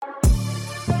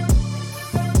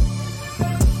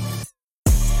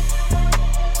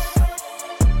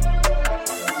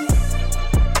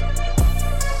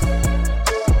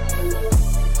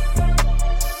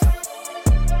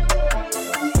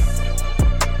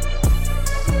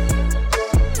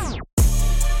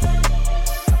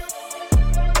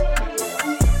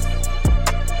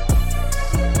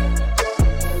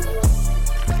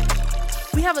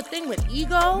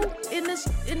ego in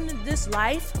this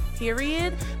life,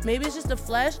 period. Maybe it's just the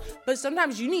flesh, but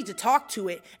sometimes you need to talk to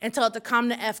it and tell it to calm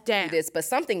the F down. But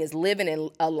something is living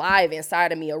and alive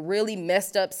inside of me, a really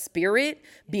messed up spirit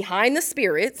behind the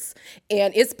spirits,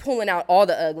 and it's pulling out all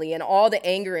the ugly and all the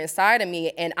anger inside of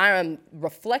me, and I am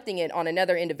reflecting it on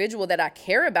another individual that I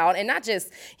care about, and not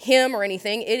just him or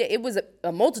anything. It was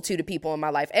a multitude of people in my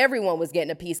life. Everyone was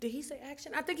getting a piece. Did he say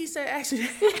action? I think he said action.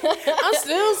 I'm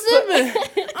still sipping.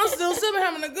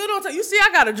 Having a good old time. You see,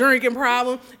 I got a drinking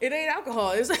problem. It ain't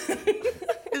alcohol. It's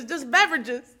just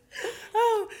beverages.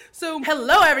 Oh, so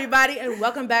hello everybody, and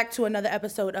welcome back to another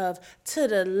episode of To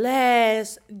the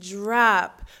Last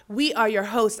Drop. We are your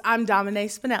hosts. I'm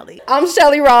Dominique Spinelli. I'm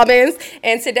Shelly Robbins,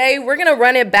 and today we're gonna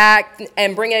run it back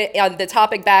and bring the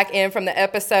topic back in from the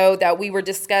episode that we were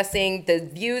discussing the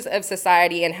views of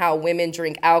society and how women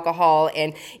drink alcohol,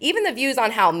 and even the views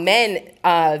on how men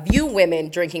view women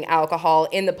drinking alcohol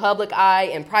in the public eye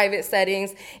and private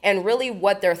settings, and really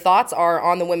what their thoughts are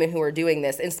on the women who are doing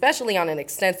this, especially on an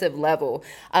extensive level.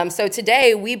 So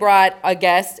today we brought a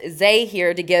guest, Zay,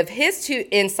 here to give his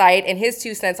insight and his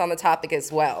 2 cents on the topic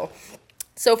as well.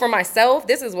 So for myself,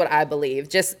 this is what I believe,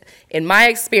 just in my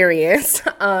experience.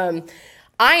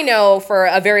 I know for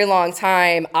a very long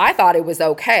time, I thought it was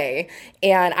okay,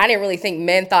 and I didn't really think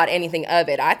men thought anything of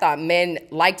it. I thought men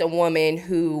liked a woman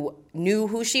who knew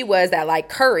who she was, that like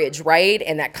courage, right?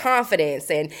 And that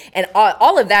confidence, and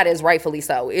all of that is rightfully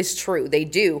so. It's true, they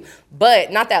do,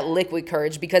 but not that liquid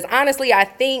courage, because honestly, I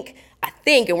think,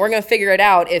 and we're going to figure it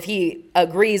out if he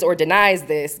agrees or denies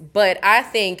this, but I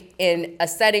think in a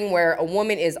setting where a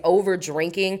woman is over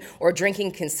drinking or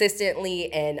drinking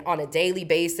consistently and on a daily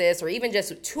basis, or even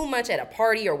just too much at a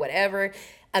party or whatever,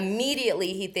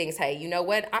 immediately he thinks, hey, you know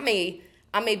what, I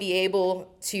may be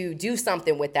able to do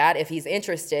something with that if he's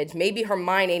interested. Maybe her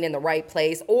mind ain't in the right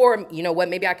place, or you know what,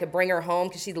 maybe I could bring her home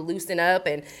because she's loosened up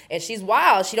and she's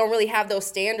wild. She don't really have those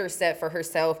standards set for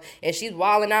herself, and she's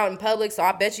wilding out in public, so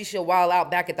I bet you she'll wild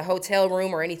out back at the hotel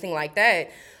room or anything like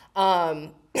that.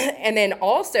 And then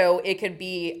also it could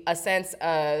be a sense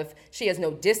of she has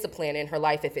no discipline in her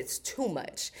life if it's too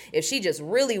much. If she just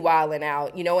really wilding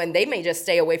out, you know, and they may just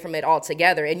stay away from it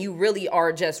altogether, and you really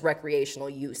are just recreational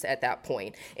use at that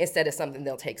point instead of something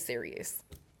they'll take serious.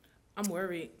 I'm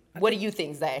worried. What do you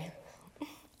think, Zay?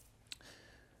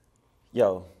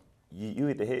 Yo, you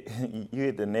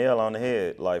hit the nail on the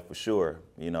head, like for sure.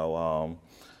 You know,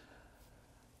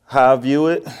 how I view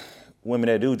it, women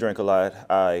that do drink a lot,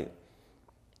 I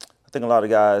think a lot of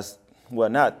guys,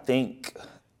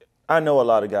 I know a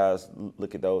lot of guys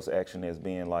look at those actions as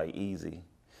being like easy,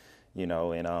 you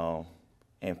know,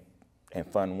 and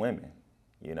fun women,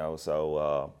 you know.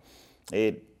 So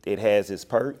it has its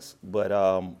perks, but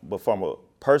from a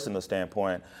personal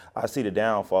standpoint, I see the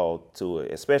downfall to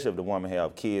it, especially if the woman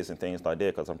have kids and things like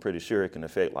that, because I'm pretty sure it can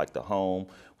affect like the home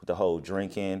with the whole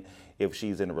drinking. If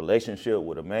she's in a relationship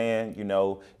with a man, you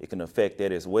know, it can affect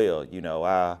that as well. You know,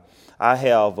 I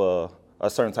have a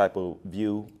certain type of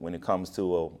view when it comes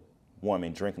to a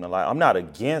woman drinking a lot. I'm not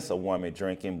against a woman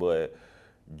drinking, but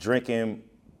drinking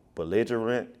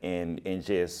belligerent and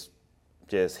just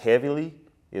heavily,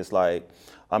 it's like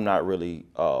I'm not really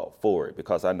for it,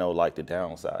 because I know like the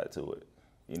downside to it.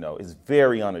 You know, it's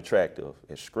very unattractive,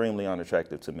 extremely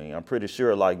unattractive to me. I'm pretty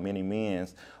sure like many men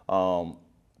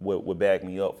would back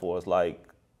me up for it's like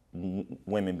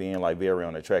women being like very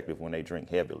unattractive when they drink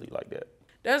heavily like that.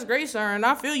 That's great, sir, and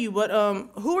I feel you, but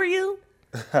who are you?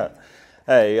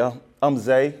 Hey, I'm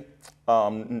Zay,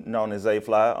 known as Zay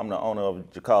Fly. I'm the owner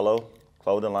of Jacalo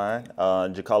clothing line.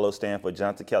 Jacalo stands for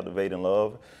Johnson Captivating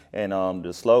Love, and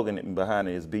the slogan behind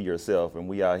it is "Be Yourself." And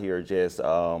we out here just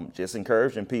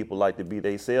encouraging people like to be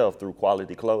themselves through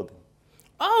quality clothing.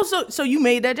 Oh, so you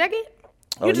made that jacket?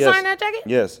 You designed that jacket?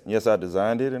 Yes, I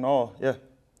designed it and all. Yeah.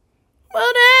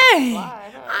 Well, dang. So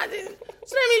that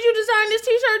means you designed this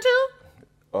T-shirt too?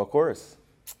 Of course.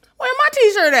 Where my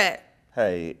T-shirt at?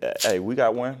 Hey, we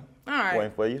got one. All right.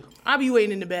 Waiting for you. I'll be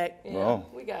waiting in the back. Yeah,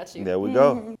 we got you. There we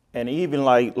go. And even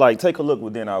like take a look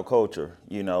within our culture.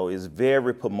 You know, it's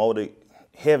very promoted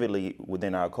heavily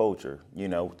within our culture. You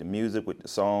know, with the music, with the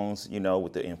songs. You know,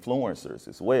 with the influencers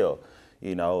as well.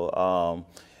 You know,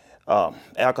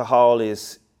 alcohol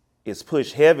is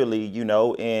pushed heavily. You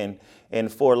know,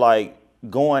 and for like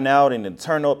going out and the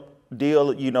turn up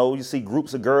deal. You know, you see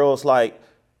groups of girls like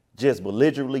just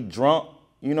belligerently drunk.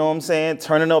 You know what I'm saying?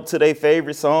 Turning up to their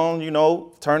favorite song, you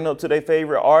know, turning up to their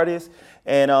favorite artist.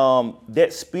 And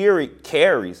that spirit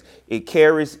carries. It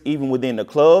carries even within the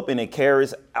club, and it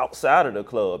carries outside of the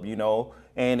club, you know.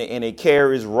 and it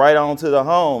carries right onto the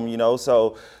home, you know.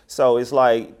 So it's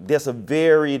like that's a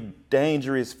very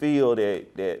dangerous field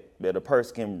that a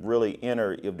person can really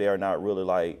enter if they're not really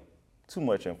like too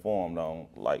much informed on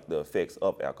like the effects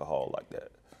of alcohol like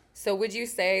that. So would you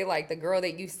say like the girl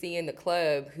that you see in the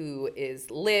club who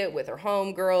is lit with her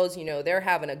homegirls, you know, they're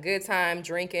having a good time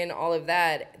drinking, all of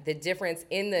that, the difference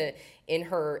in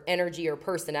her energy or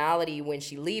personality when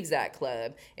she leaves that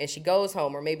club and she goes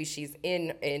home, or maybe she's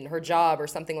in her job or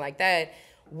something like that,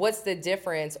 what's the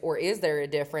difference, or is there a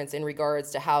difference in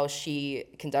regards to how she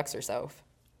conducts herself?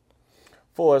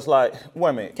 For it's like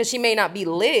women, because she may not be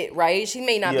lit, right? She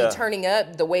may not be turning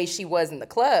up the way she was in the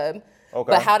club. Okay.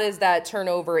 But how does that turn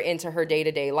over into her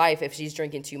day-to-day life if she's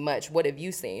drinking too much? What have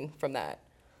you seen from that?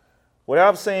 What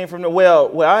I've seen from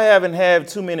well, I haven't had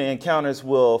too many encounters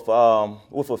with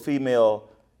a female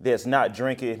that's not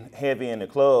drinking heavy in the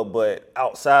club, but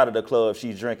outside of the club,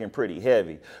 she's drinking pretty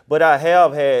heavy. But I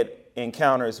have had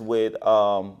encounters with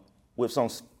some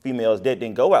females that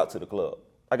didn't go out to the club.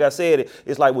 Like I said,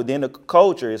 it's like within the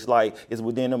culture, it's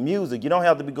within the music. You don't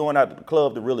have to be going out to the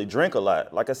club to really drink a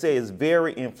lot. Like I said, it's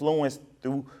very influenced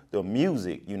through the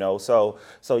music, you know. So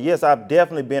yes, I've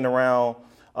definitely been around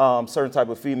certain type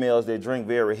of females that drink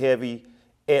very heavy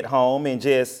at home, and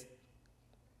just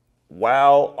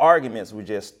wild arguments would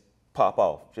just pop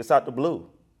off, just out the blue,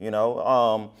 you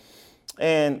know.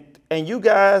 And you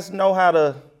guys know how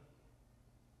to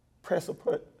press some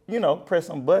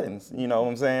buttons, you know what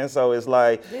I'm saying? So it's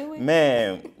like,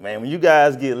 man, when you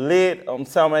guys get lit, I'm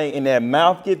telling you, and that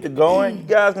mouth get to going, you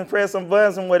guys can press some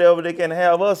buttons and whatever, they can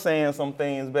have us saying some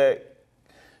things back,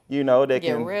 you know, they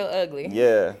can get real ugly.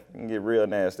 Yeah, can get real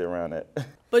nasty around that.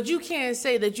 But you can't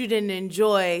say that you didn't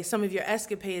enjoy some of your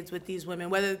escapades with these women,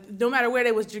 no matter where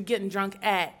they was getting drunk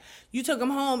at. You took them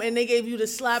home and they gave you the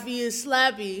slappiest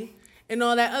slappy and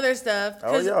all that other stuff.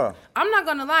 Oh, yeah. I'm not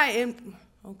going to lie.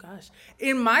 Oh, gosh.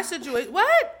 In my situation,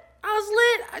 what? I was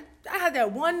lit. I had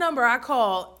that one number I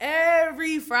call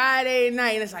every Friday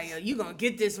night. And it's like, yo, you going to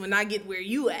get this when I get where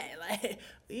you at. Like,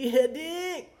 yeah,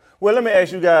 dick. Well, let me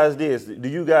ask you guys this. Do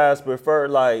you guys prefer,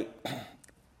 like,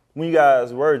 when you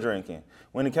guys were drinking,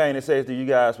 when it came to sex, do you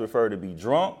guys prefer to be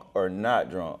drunk or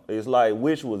not drunk? It's like,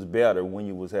 which was better when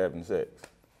you was having sex?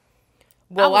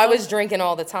 Well, I was drinking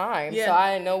all the time, yeah. So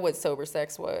I didn't know what sober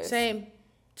sex was. Same.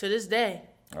 To this day.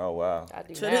 Oh, wow. I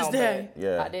do to now, this day.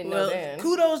 Yeah. I didn't know then.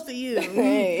 Kudos to you.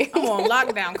 Hey. I'm on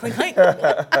lockdown. Clink.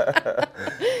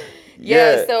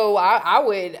 Yeah, so I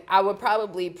would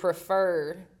probably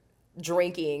prefer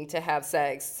drinking to have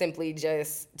sex, simply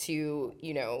just to,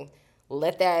 you know,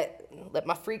 let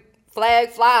my freak flag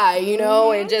fly, you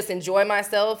know, and just enjoy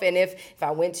myself. And if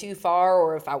I went too far,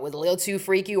 or if I was a little too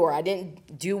freaky, or I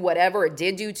didn't do whatever, or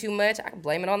did do too much, I can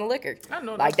blame it on the liquor. I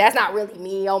know like, that's not really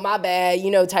me, oh my bad, you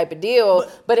know, type of deal.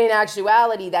 But in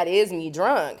actuality, that is me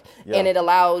drunk. Yeah. And it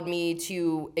allowed me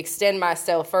to extend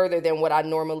myself further than what I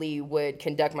normally would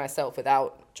conduct myself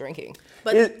without drinking.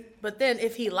 But then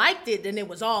if he liked it, then it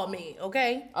was all me,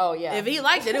 okay? Oh, yeah. If he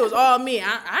liked it, it was all me.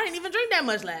 I didn't even drink that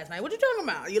much last night. What you talking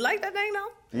about? You like that thing, though?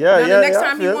 Yeah, now, the next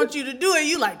time he wants you to do it,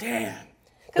 you like, damn.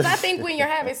 Because I think when you're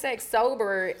having sex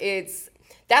sober,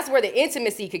 that's where the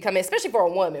intimacy could come in, especially for a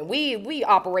woman. We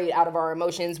operate out of our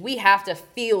emotions. We have to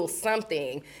feel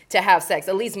something to have sex,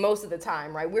 at least most of the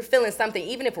time, right? We're feeling something,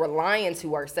 even if we're lying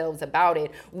to ourselves about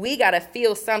it. We got to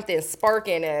feel something spark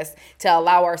in us to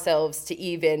allow ourselves to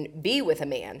even be with a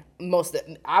man.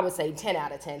 I would say 10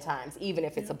 out of 10 times, even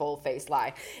if it's a bold-faced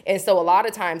lie. And so a lot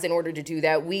of times, in order to do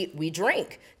that, we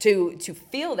drink to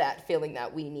feel that feeling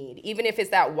that we need, even if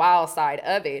it's that wild side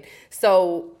of it.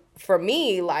 So for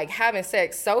me, like, having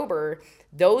sex sober,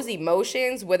 those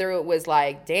emotions, whether it was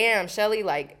like, damn, Shelly,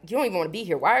 like, you don't even want to be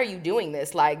here. Why are you doing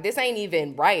this? Like, this ain't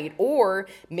even right. Or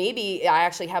maybe I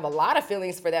actually have a lot of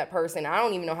feelings for that person. I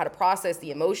don't even know how to process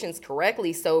the emotions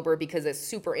correctly sober because it's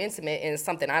super intimate and it's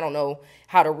something I don't know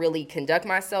how to really conduct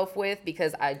myself with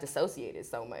because I dissociated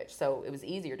so much. So it was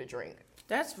easier to drink.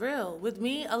 That's real. With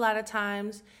me, a lot of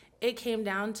times it came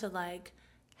down to, like,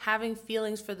 having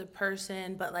feelings for the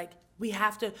person, but, like, we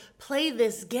have to play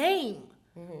this game.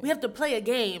 Mm-hmm. We have to play a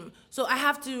game. So I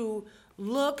have to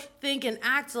look, think, and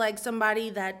act like somebody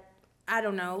that, I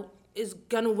don't know, is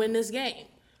going to win this game.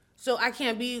 So I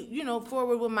can't be, you know,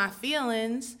 forward with my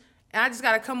feelings. And I just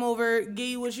got to come over, give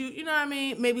you what you know what I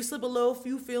mean? Maybe slip a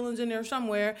few feelings in there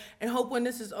somewhere and hope when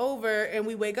this is over and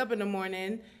we wake up in the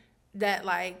morning that,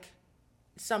 like,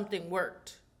 something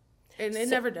worked. And it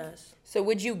never does. So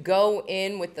would you go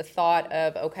in with the thought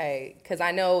of, okay, because I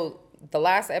know the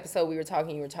last episode you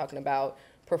were talking about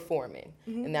performing.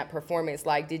 And that performance,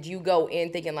 like, did you go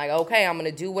in thinking like, okay, I'm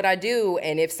gonna do what I do,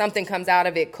 and if something comes out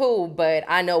of it, cool, but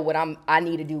I know what I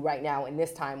need to do right now in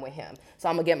this time with him, so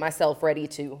I'm gonna get myself ready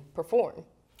to perform.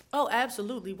 Oh,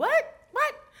 absolutely. What?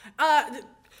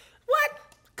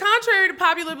 Contrary to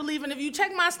popular belief, and if you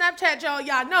check my Snapchat,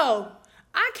 y'all know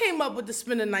I came up with the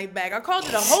spend the night bag. I called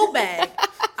it a whole bag.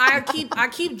 I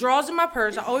keep drawers in my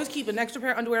purse. I always keep an extra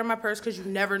pair of underwear in my purse because you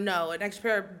never know. An extra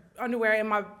pair of underwear in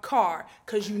my car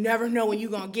because you never know when you're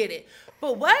going to get it.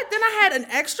 But what? Then I had an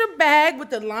extra bag with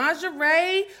the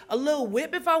lingerie, a little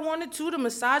whip if I wanted to, the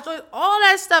massage oil, all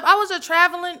that stuff. I was a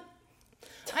traveling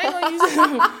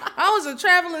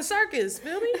circus,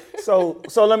 feel me? So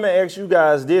let me ask you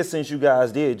guys this, since you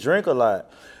guys did drink a lot.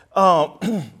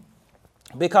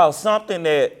 Because something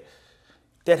that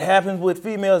happens with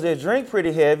females that drink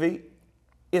pretty heavy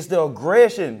is the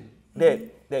aggression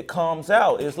that comes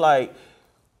out. It's like,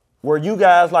 were you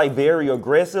guys like very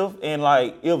aggressive? And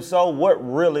like, if so, what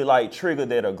really like triggered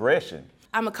that aggression?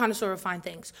 I'm a connoisseur of fine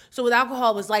things. So with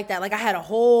alcohol, it was like that. Like I had a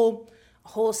whole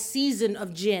season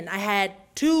of gin. I had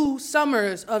 2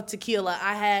 summers of tequila.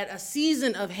 I had a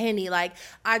season of Henny. Like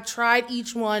I tried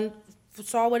each one,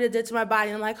 saw what it did to my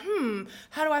body, and I'm like,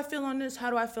 how do I feel on this? How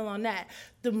do I feel on that?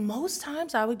 The most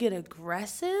times I would get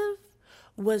aggressive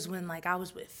was when like I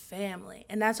was with family.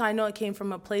 And that's how I know it came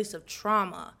from a place of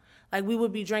trauma. Like we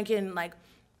would be drinking like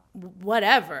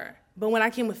whatever. But when I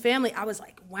came with family, I was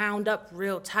like wound up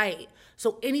real tight.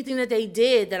 So anything that they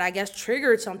did that I guess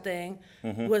triggered something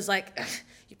was like,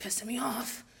 you're pissing me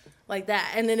off, like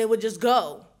that. And then it would just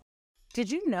go. Did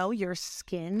you know your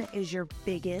skin is your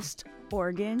biggest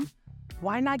organ?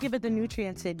 Why not give it the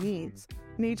nutrients it needs?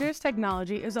 Nature's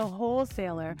Technology is a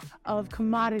wholesaler of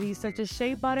commodities such as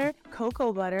shea butter,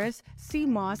 cocoa butters, sea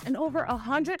moss, and over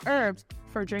 100 herbs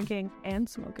for drinking and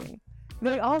smoking.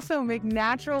 They also make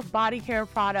natural body care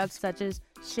products such as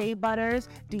shea butters,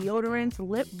 deodorants,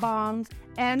 lip balms,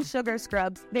 and sugar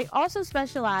scrubs. They also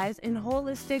specialize in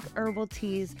holistic herbal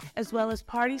teas, as well as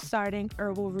party-starting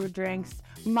herbal root drinks,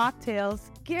 mocktails,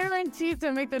 guaranteed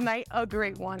to make the night a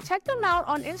great one. Check them out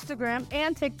on Instagram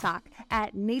and TikTok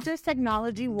at Nature's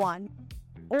Technology 1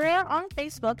 or on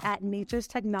Facebook at Nature's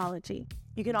Technology.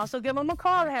 You can also give them a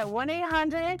call at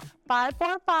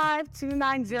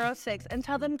 1-800-545-2906 and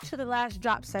tell them To The Last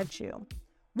Drop sent you.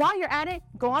 While you're at it,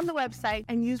 go on the website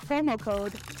and use promo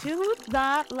code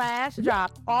TOTHELASTDROP,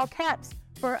 all caps,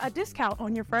 for a discount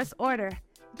on your first order.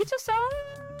 Get yourself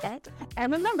that.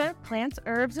 And remember, plants,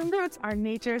 herbs, and roots are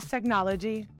Nature's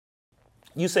Technology.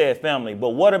 You said family, but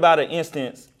what about an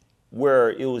instance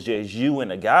where it was just you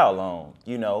and the guy alone,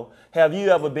 you know? Have you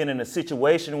ever been in a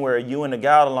situation where you and the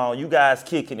guy alone, you guys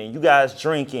kicking and you guys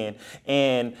drinking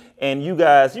and you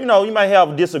guys, you know, you might have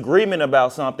a disagreement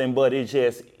about something, but it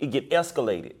get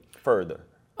escalated further?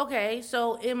 Okay,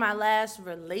 so in my last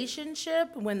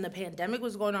relationship, when the pandemic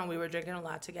was going on, we were drinking a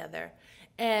lot together.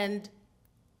 And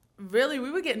really,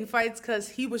 we were getting fights because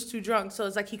he was too drunk, so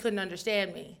it's like he couldn't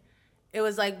understand me. It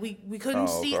was like we couldn't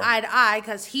see eye to eye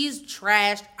because he's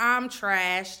trashed, I'm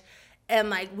trashed, and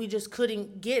like we just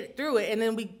couldn't get through it. And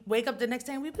then we wake up the next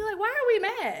day and we'd be like, why are we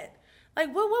mad?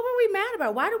 Like, what were we mad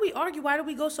about? Why did we argue? Why did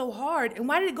we go so hard? And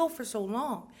why did it go for so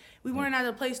long? We weren't at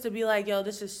a place to be like, yo,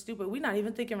 this is stupid. We're not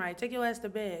even thinking right. Take your ass to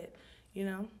bed, you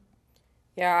know?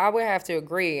 Yeah, I would have to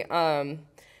agree. For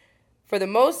the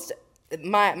most,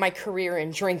 my career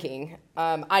in drinking,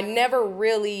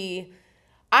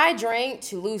 I drank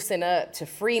to loosen up, to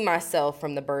free myself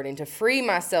from the burden, to free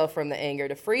myself from the anger,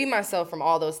 to free myself from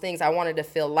all those things. I wanted to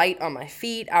feel light on my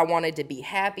feet. I wanted to be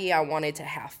happy. I wanted to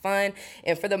have fun.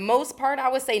 And for the most part, I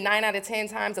would say 9 out of 10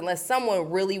 times, unless someone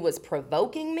really was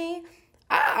provoking me,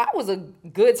 I was a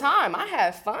good time. I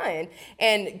had fun.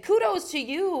 And kudos to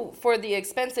you for the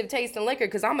expensive taste in liquor,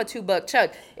 because I'm a $2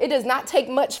 chuck. It does not take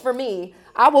much for me.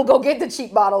 I will go get the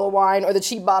cheap bottle of wine or the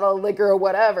cheap bottle of liquor or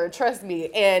whatever. Trust me.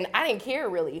 And I didn't care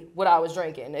really what I was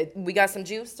drinking. We got some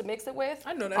juice to mix it with.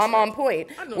 I know that's I'm right. on point.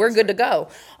 We're good to go.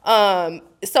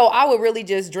 So I would really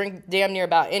just drink damn near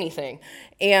about anything.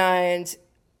 And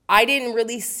I didn't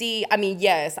really see, I mean,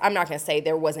 yes, I'm not going to say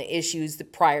there wasn't issues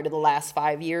prior to the last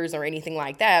 5 years or anything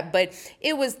like that, but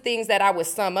it was things that I would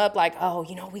sum up like, oh,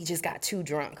 you know, we just got too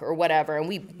drunk or whatever, and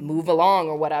we move along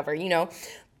or whatever, you know.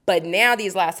 But now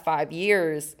these last 5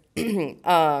 years,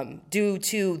 due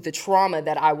to the trauma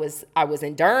that I was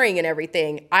enduring and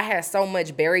everything, I had so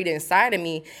much buried inside of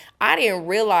me. I didn't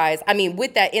realize, I mean,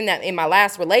 with that in my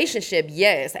last relationship,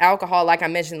 yes, alcohol, like I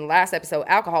mentioned in the last episode,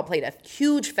 alcohol played a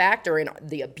huge factor in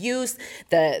the abuse,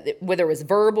 whether it was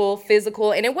verbal,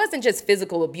 physical, and it wasn't just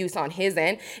physical abuse on his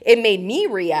end. It made me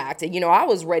react. And, I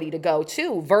was ready to go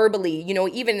too, verbally,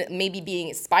 even maybe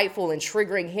being spiteful and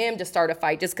triggering him to start a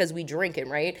fight just because we drinking,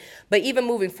 right? But even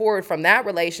moving forward from that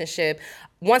relationship,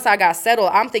 once I got settled,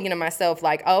 I'm thinking to myself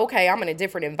like, oh, okay, I'm in a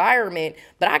different environment,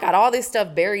 but I got all this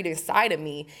stuff buried inside of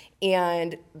me,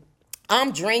 and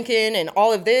I'm drinking and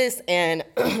all of this, and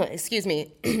excuse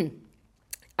me,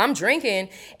 I'm drinking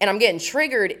and I'm getting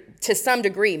triggered to some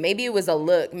degree. Maybe it was a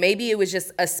look, maybe it was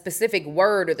just a specific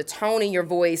word or the tone in your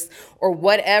voice or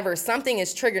whatever. Something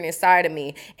is triggered inside of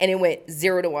me, and it went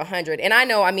 0 to 100. And I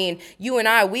know, you and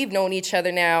I, we've known each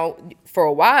other now for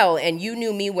a while, and you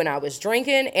knew me when I was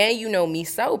drinking, and you know me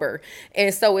sober.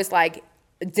 And so it's like,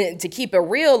 to keep it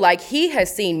real, like, he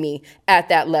has seen me at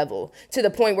that level to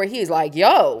the point where he's like,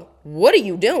 yo, what are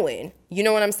you doing? You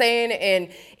know what I'm saying? And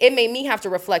it made me have to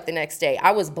reflect the next day.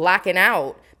 I was blacking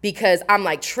out because I'm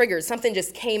like triggered. Something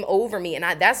just came over me.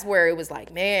 And that's where it was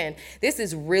like, man, this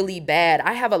is really bad.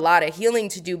 I have a lot of healing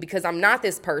to do because I'm not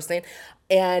this person.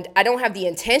 And I don't have the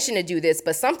intention to do this,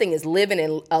 but something is living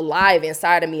and alive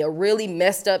inside of me, a really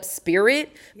messed up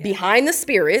spirit behind the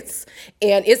spirits.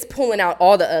 And it's pulling out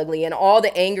all the ugly and all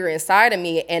the anger inside of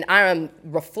me. And I am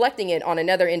reflecting it on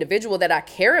another individual that I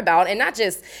care about, and not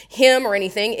just him or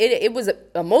anything. It was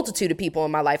a multitude of people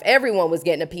in my life. Everyone was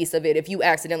getting a piece of it if you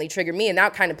accidentally triggered me. And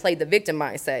that kind of played the victim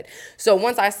mindset. So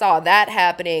once I saw that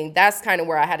happening, that's kind of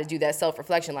where I had to do that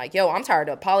self-reflection. Like, yo, I'm tired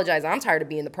of apologizing. I'm tired of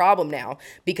being the problem now,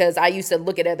 because I used to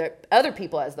look at other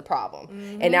people as the problem,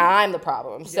 and now I'm the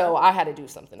problem. So I had to do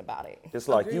something about it. It's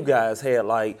like you guys had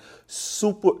like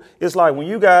it's like when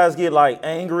you guys get like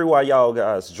angry while y'all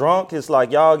guys drunk, it's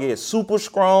like y'all get super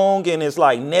strong, and it's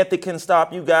like nothing can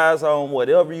stop you guys on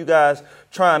whatever you guys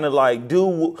trying to like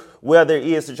do, whether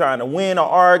it's trying to win an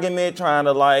argument, trying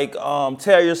to like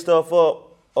tear your stuff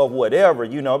up or whatever,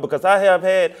 because I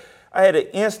had an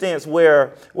instance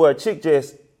where a chick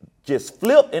just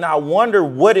flipped, and I wonder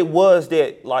what it was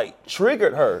that like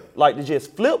triggered her, like to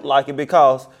just flip like it,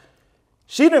 because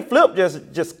she didn't flip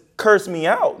just curse me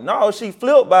out. No, she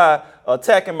flipped by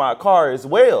attacking my car as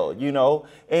well,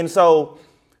 and so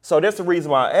that's the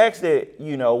reason why I asked that,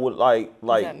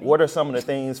 what are some of the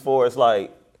things for us,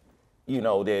 like,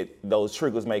 that those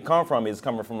triggers may come from? Is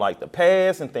coming from like the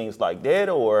past and things like that,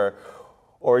 or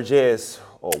just,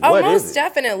 or what is it? Most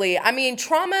definitely.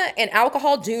 Trauma and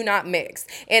alcohol do not mix.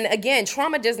 And again,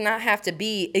 trauma does not have to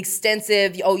be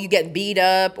extensive. Oh, you get beat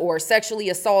up or sexually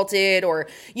assaulted or,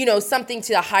 something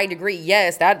to a high degree.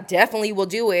 Yes, that definitely will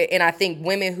do it. And I think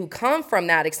women who come from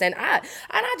that extent, and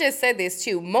I just said this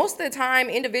too, most of the time,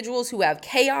 individuals who have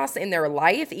chaos in their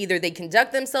life, either they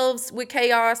conduct themselves with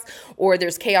chaos or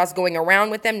there's chaos going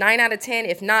around with them. 9 out of 10,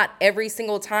 if not every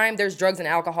single time, there's drugs and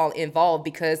alcohol involved,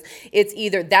 because it's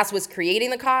either that's what's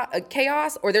creating the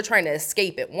chaos or they're trying to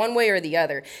escape it, one way or the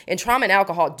other. And trauma and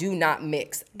alcohol do not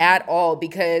mix at all,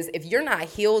 because if you're not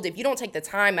healed, if you don't take the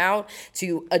time out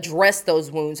to address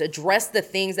those wounds, address the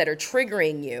things that are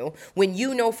triggering you, when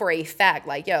you know for a fact,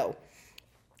 like, yo,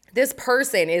 this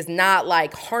person is not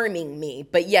like harming me,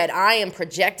 but yet I am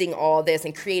projecting all this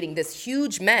and creating this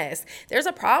huge mess, there's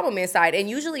a problem inside. And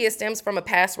usually it stems from a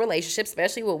past relationship,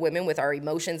 especially with women, with our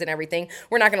emotions and everything.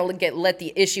 We're not going to let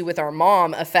the issue with our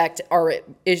mom affect our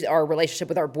relationship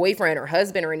with our boyfriend or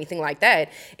husband or anything like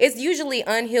that. It's usually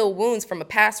unhealed wounds from a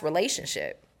past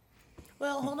relationship.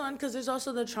 Well, hold on, because there's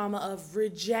also the trauma of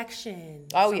rejection.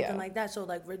 Something like that. So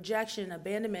like rejection,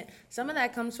 abandonment, some of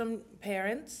that comes from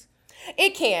parents.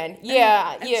 It can,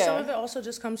 yeah. Some of it also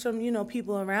just comes from,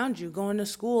 people around you, going to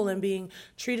school and being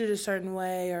treated a certain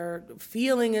way, or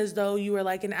feeling as though you were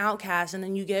like an outcast, and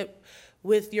then you get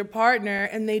with your partner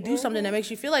and they do something that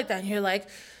makes you feel like that, and you're like,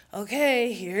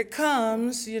 okay, here it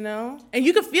comes, and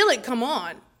you can feel it come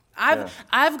on.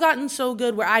 I've gotten so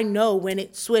good where I know when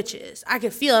it switches. I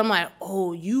can feel it. I'm like,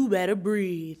 oh, you better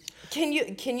breathe. Can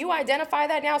you identify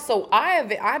that now? So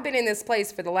I've been in this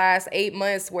place for the last 8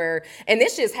 months where, and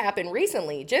this just happened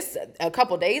recently, just a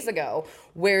couple days ago,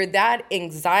 where that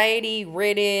anxiety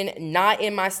ridden, knot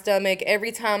in my stomach,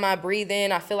 every time I breathe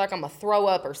in, I feel like I'm gonna throw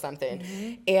up or something.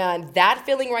 Mm-hmm. And that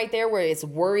feeling right there where it's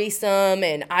worrisome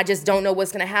and I just don't know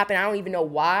what's gonna happen, I don't even know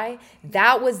why,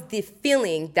 that was the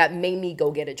feeling that made me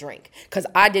go get a drink, because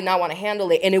I did not want to handle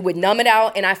it, and it would numb it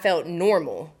out and I felt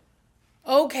normal.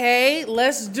 Okay,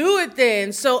 let's do it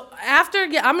then. So I'm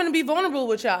going to be vulnerable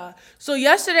with y'all. So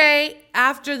yesterday,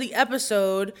 after the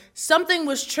episode, something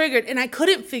was triggered and I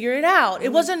couldn't figure it out.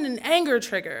 It wasn't an anger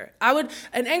trigger. An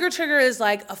anger trigger is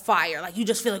like a fire. Like you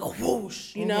just feel like a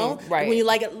whoosh, you know? right.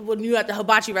 When you're at the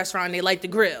hibachi restaurant and they light the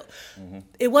grill.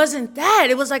 It wasn't that.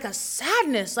 It was like a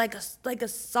sadness, like a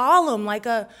solemn,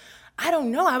 I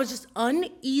don't know. I was just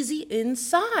uneasy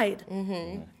inside.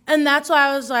 And that's why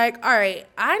I was like, all right,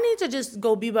 I need to just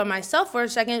go be by myself for a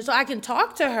second so I can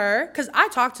talk to her, because I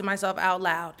talk to myself out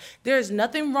loud. There's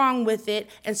nothing wrong with it,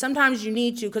 and sometimes you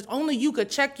need to, because only you could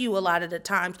check you a lot of the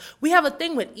times. We have a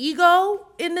thing with ego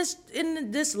in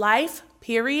this life,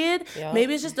 period. Yep.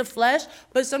 Maybe it's just the flesh,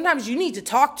 but sometimes you need to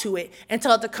talk to it and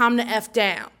tell it to calm the F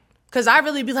down. Because I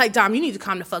really be like, Dom, you need to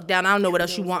calm the fuck down. I don't know what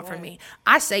else you want from me.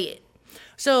 I say it.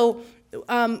 So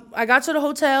I got to the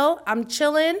hotel, I'm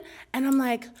chilling, and I'm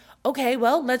like, okay,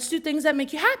 well, let's do things that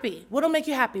make you happy. What'll make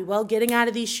you happy? Well, getting out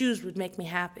of these shoes would make me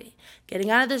happy.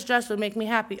 Getting out of this dress would make me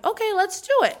happy. Okay, let's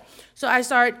do it. So I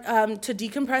start to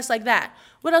decompress like that.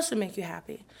 What else would make you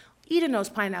happy? Eating those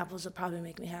pineapples would probably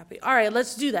make me happy. All right,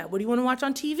 let's do that. What do you want to watch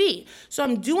on TV? So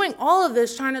I'm doing all of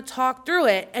this, trying to talk through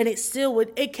it, and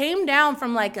it came down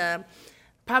from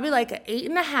probably like an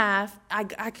 8.5.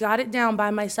 I got it down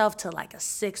by myself to like a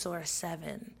 6 or a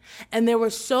 7. And there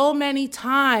were so many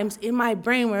times in my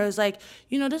brain where it was like,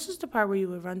 this is the part where you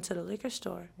would run to the liquor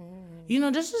store.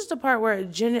 This is the part where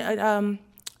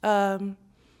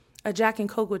a Jack and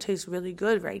Coke would taste really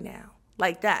good right now,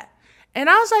 like that. And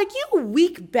I was like, you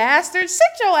weak bastard, sit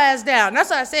your ass down. That's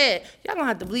what I said. Y'all don't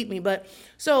have to bleep me. But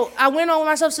so I went on with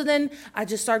myself. So then I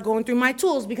just started going through my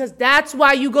tools, because that's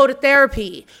why you go to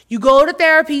therapy. You go to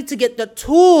therapy to get the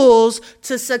tools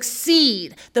to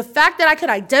succeed. The fact that I could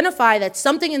identify that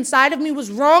something inside of me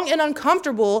was wrong and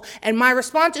uncomfortable, and my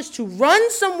response is to run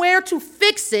somewhere to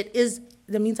fix it,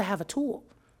 that means I have a tool.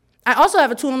 I also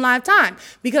have a tool in live time,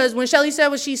 because when Shelly said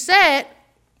what she said,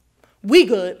 we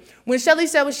good. When Shelly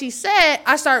said what she said,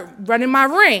 I start running my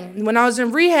ring. When I was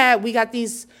in rehab, we got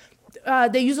these,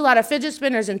 they use a lot of fidget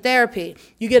spinners in therapy.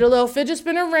 You get a little fidget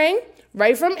spinner ring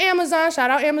right from Amazon, shout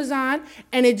out Amazon,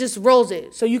 and it just rolls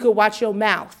it. So you could watch your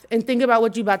mouth and think about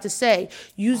what you're about to say.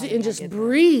 Use it and just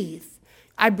breathe.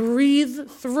 I breathe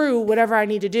through whatever I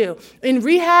need to do. In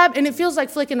rehab, and it feels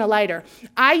like flicking a lighter.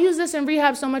 I use this in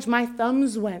rehab so much my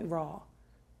thumbs went raw.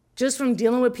 Just from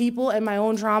dealing with people and my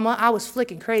own trauma, I was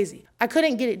flicking crazy. I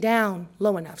couldn't get it down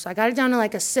low enough. So I got it down to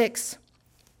like a 6.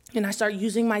 And I started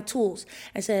using my tools.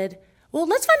 I said, well,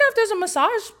 let's find out if there's a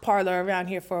massage parlor around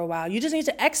here for a while. You just need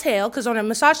to exhale, because on a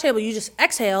massage table, you just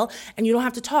exhale and you don't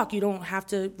have to talk. You don't have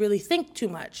to really think too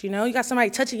much. You got somebody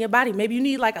touching your body. Maybe you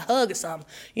need like a hug or something.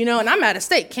 And I'm out of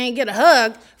state. Can't get a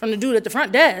hug from the dude at the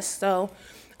front desk. So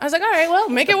I was like, all right, well,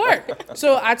 make it work.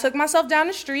 So I took myself down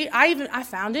the street. I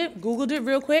found it, Googled it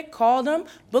real quick, called them,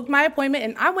 booked my appointment,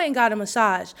 and I went and got a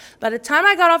massage. By the time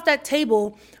I got off that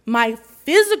table, my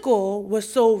physical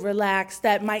was so relaxed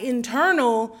that my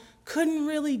internal couldn't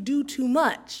really do too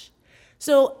much.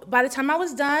 So by the time I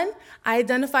was done, I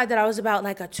identified that I was about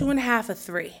like a 2.5 or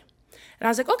 3. And I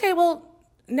was like, okay, well,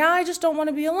 now I just don't want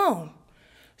to be alone.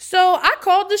 So I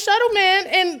called the shuttle man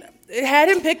and had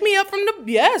him pick me up from the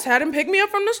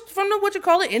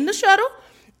in the shuttle.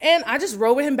 And I just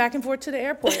rode with him back and forth to the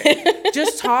airport,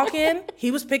 just talking.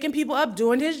 He was picking people up,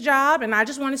 doing his job, and I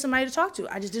just wanted somebody to talk to.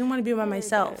 I just didn't want to be by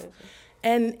myself.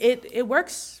 And it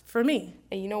works for me.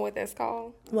 And you know what that's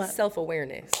called? What?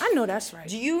 Self-awareness. I know that's right.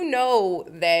 Do you know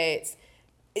that,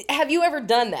 have you ever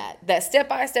done that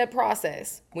step-by-step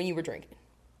process when you were drinking?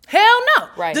 Hell no.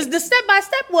 Right. The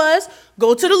step-by-step was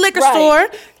go to the liquor store,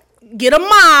 get a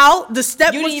mile. The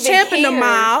step was champing the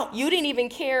mile. You didn't even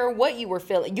care what you were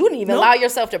feeling. You didn't even allow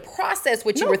yourself to process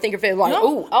what you were thinking. Like,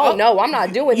 no, I'm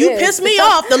not doing you this. You pissed me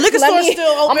off. The liquor store's still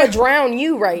open. I'm going to drown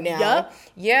you right now. Yep.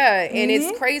 Yeah, and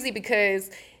it's crazy because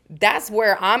that's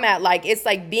where I'm at. Like, it's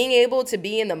like being able to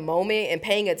be in the moment and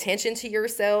paying attention to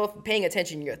yourself, paying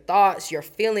attention to your thoughts, your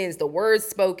feelings, the words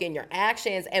spoken, your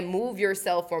actions, and move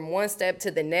yourself from one step to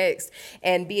the next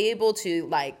and be able to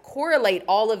like correlate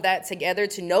all of that together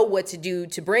to know what to do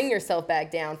to bring yourself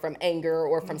back down from anger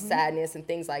or from sadness and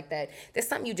things like that. That's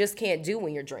something you just can't do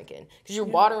when you're drinking because you're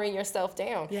watering yourself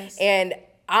down. Yes. And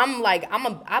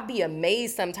I'd be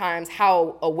amazed sometimes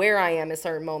how aware I am in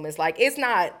certain moments. Like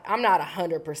I'm not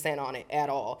 100% on it at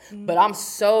all, but I'm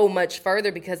so much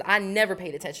further because I never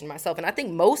paid attention to myself. And I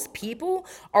think most people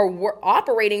are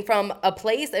operating from a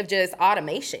place of just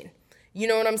automation. You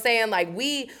know what I'm saying? Like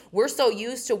we're so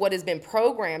used to what has been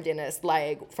programmed in us,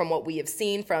 like from what we have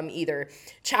seen from either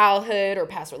childhood or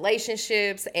past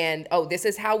relationships. And, oh, this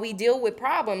is how we deal with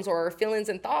problems or our feelings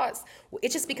and thoughts.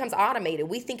 It just becomes automated.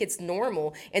 We think it's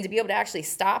normal. And to be able to actually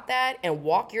stop that and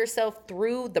walk yourself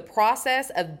through the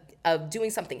process of doing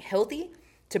something healthy,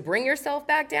 to bring yourself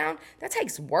back down, that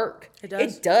takes work. It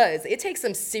does. It does. It takes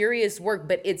some serious work,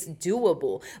 but it's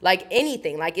doable. Like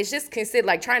anything. Like it's just considered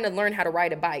like trying to learn how to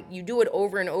ride a bike. You do it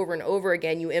over and over and over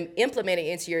again. You implement it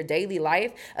into your daily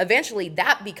life. Eventually,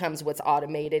 that becomes what's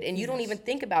automated, and you don't even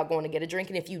think about going to get a drink.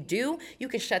 And if you do, you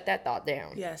can shut that thought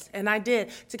down. Yes, and I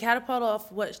did. To catapult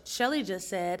off what Shelly just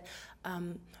said,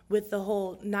 with the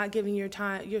whole not giving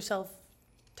yourself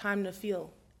time to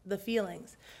feel the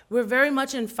feelings. We're very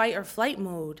much in fight or flight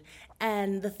mode.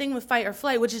 And the thing with fight or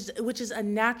flight, which is a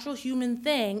natural human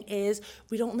thing, is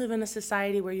we don't live in a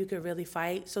society where you could really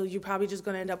fight. So you're probably just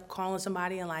going to end up calling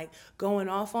somebody and like going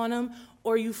off on them.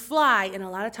 Or you fly, and a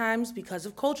lot of times because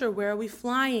of culture, where are we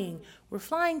flying? We're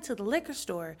flying to the liquor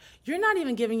store. You're not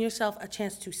even giving yourself a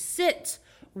chance to sit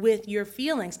with your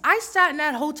feelings. I sat in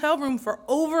that hotel room for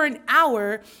over an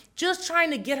hour just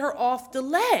trying to get her off the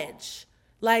ledge.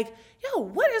 Like, yo,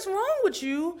 what is wrong with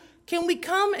you? Can we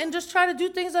come and just try to do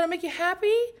things that'll make you happy?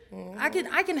 Mm-hmm.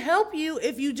 I can help you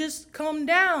if you just calm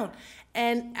down.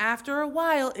 And after a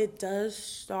while, it does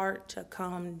start to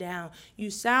calm down. You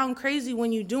sound crazy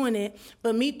when you're doing it,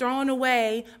 but me throwing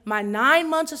away my 9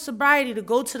 months of sobriety to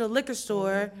go to the liquor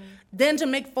store, then to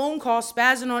make phone calls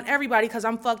spazzing on everybody because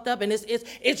I'm fucked up and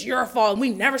it's your fault and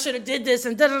we never should have did this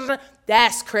and da-da-da-da,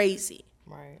 that's crazy.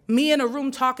 Right. Me in a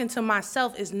room talking to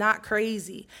myself is not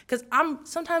crazy because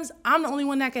sometimes I'm the only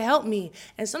one that can help me.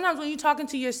 And sometimes when you're talking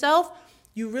to yourself,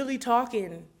 you're really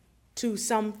talking to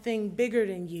something bigger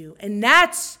than you. And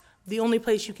that's the only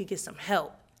place you could get some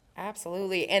help.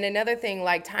 Absolutely. And another thing,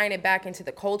 like tying it back into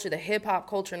the culture, the hip hop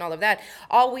culture and all of that,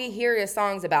 all we hear is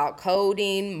songs about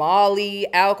codeine, Molly,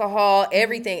 alcohol,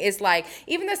 everything. It's like,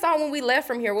 even the song when we left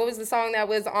from here, what was the song that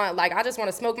was on? Like, I just want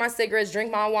to smoke my cigarettes,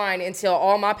 drink my wine until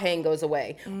all my pain goes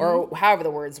away, or however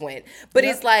the words went. But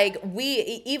it's like,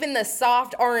 even the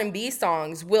soft R&B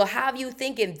songs will have you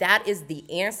thinking that is the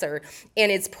answer.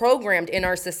 And it's programmed in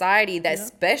our society that,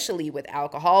 especially with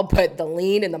alcohol, but the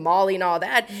lean and the Molly and all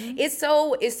that, it's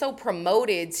so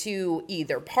promoted to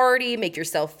either party, make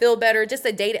yourself feel better, just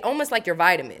a day, almost like your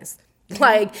vitamins.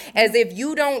 Like, as if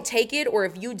you don't take it or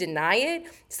if you deny it,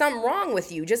 something wrong with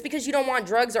you. Just because you don't want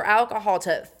drugs or alcohol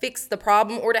to fix the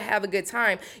problem or to have a good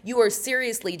time, you are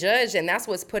seriously judged. And that's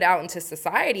what's put out into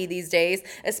society these days,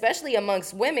 especially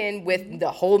amongst women with the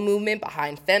whole movement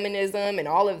behind feminism and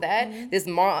all of that. This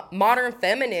modern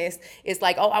feminist is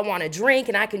like, oh, I want to drink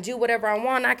and I can do whatever I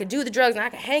want. I can do the drugs and I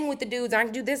can hang with the dudes. And I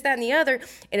can do this, that, and the other.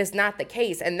 And it's not the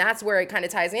case. And that's where it kind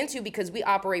of ties into, because we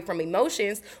operate from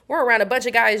emotions. We're around a bunch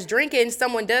of guys drinking.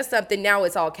 Someone does something, now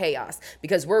it's all chaos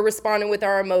because we're responding with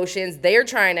our emotions. They're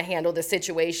trying to handle the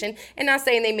situation and not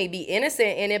saying they may be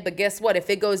innocent in it, but guess what? If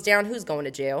it goes down, who's going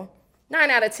to jail?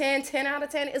 9 out of 10, 10 out of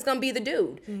 10 is going to be the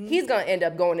dude. He's going to end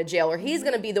up going to jail, or he's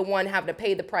going to be the one having to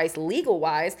pay the price legal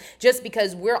wise just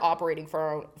because we're operating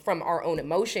from our own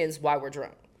emotions while we're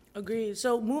drunk. Agreed.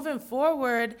 So moving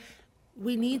forward,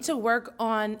 we need to work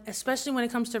on, especially when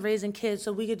it comes to raising kids,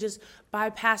 so we could just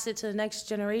bypass it to the next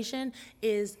generation,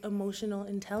 is emotional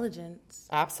intelligence.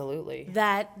 Absolutely.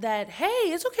 That hey,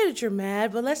 it's okay that you're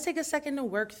mad, but let's take a second to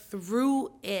work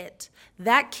through it.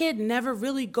 That kid never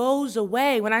really goes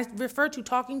away. When I refer to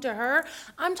talking to her,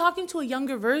 I'm talking to a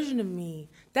younger version of me.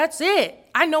 That's it.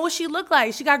 I know what she looked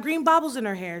like. She got green bobbles in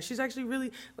her hair. She's actually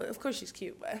really, well, of course she's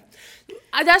cute, but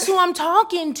that's who I'm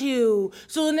talking to.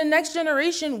 So in the next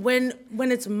generation, when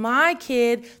it's my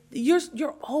kid,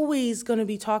 you're always going to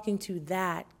be talking to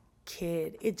that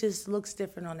kid. It just looks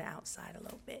different on the outside a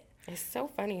little bit. It's so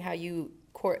funny how you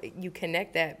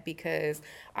connect that, because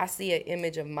I see an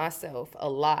image of myself a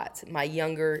lot, my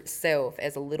younger self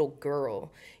as a little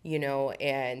girl,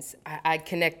 and I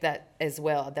connect that as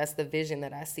well. That's the vision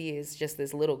that I see, is just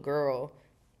this little girl.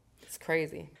 It's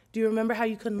crazy. Do you remember how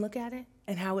you couldn't look at it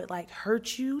and how it like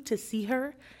hurt you to see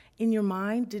her in your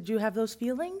mind? Did you have those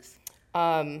feelings?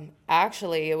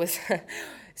 Actually, it was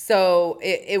so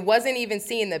it wasn't even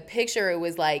seeing the picture. It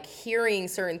was like hearing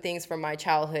certain things from my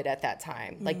childhood at that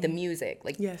time, like the music.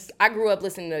 Like, yes. I grew up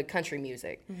listening to country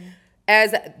music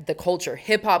as the culture,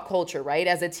 hip hop culture, right?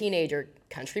 As a teenager,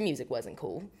 country music wasn't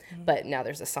cool, but now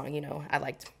there's a song, I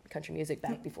liked country music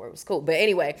back before it was cool. But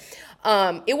anyway,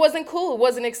 it wasn't cool. It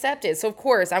wasn't accepted. So of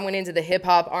course I went into the hip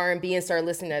hop, R&B, and started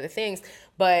listening to other things.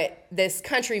 But this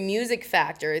country music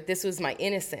factor, this was my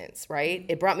innocence, right?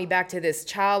 It brought me back to this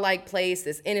childlike place,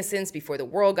 this innocence before the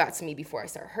world got to me, before I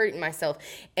started hurting myself.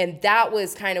 And that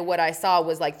was kind of what I saw,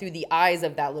 was like through the eyes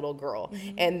of that little girl.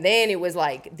 Mm-hmm. And then it was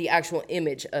like the actual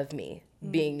image of me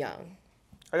being young.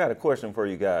 I got a question for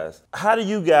you guys. How do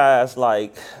you guys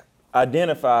like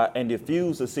identify and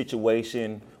diffuse a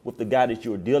situation with the guy that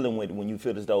you're dealing with when you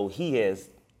feel as though he has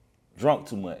drunk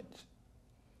too much?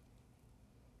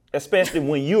 Especially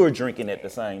when you're drinking at the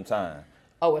same time.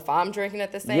 Oh, if I'm drinking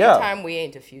at the same time, we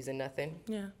ain't diffusing nothing.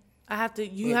 Yeah.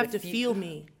 You have to feel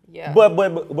me. Yeah.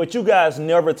 But you guys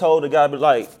never told the guy, but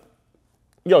like,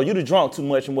 yo, you done drunk too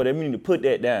much and whatever, you need to put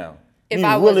that down. If you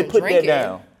I really wasn't put drinking, that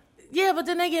down. Yeah, but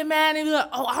then they get mad and be like,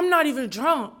 oh, I'm not even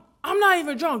drunk. I'm not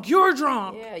even drunk. You're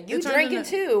drunk. Yeah, you drinking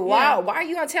too. Wow. Why are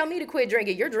you gonna tell me to quit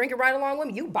drinking? You're drinking right along with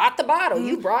me. You bought the bottle.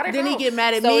 You brought it Then home. he get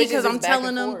mad at me because I'm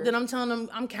telling him,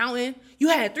 I'm counting. You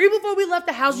had 3 before we left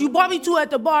the house. You bought me 2 at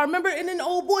the bar, remember? And then the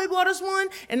old boy bought us 1.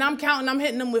 And I'm counting, I'm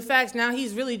hitting him with facts. Now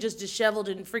he's really just disheveled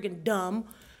and freaking dumb.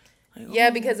 Like,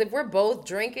 yeah, because if we're both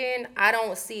drinking, I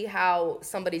don't see how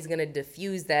somebody's going to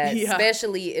diffuse that,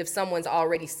 especially if someone's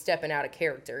already stepping out of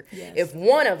character. Yes. If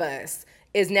one of us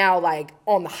is now like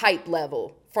on the hype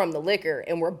level from the liquor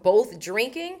and we're both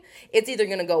drinking, it's either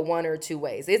going to go one or two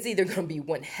ways. It's either going to be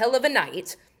one hell of a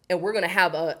night and we're going to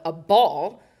have a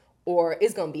ball, or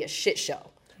it's going to be a shit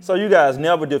show. So you guys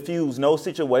never diffuse no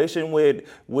situation with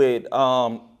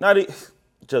not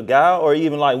Jagal or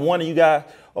even like one of you guys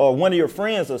or one of your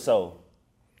friends or so?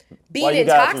 Being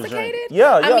intoxicated?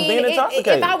 Yeah, I mean, being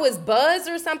intoxicated. If I was buzzed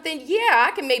or something, yeah,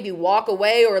 I can maybe walk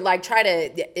away or like try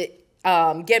to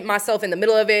get myself in the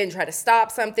middle of it and try to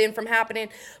stop something from happening.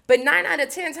 But 9 out of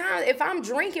 10 times, if I'm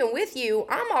drinking with you,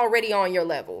 I'm already on your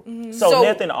level. Mm-hmm. So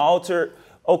nothing altered.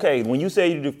 Okay, when you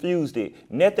say you diffused it,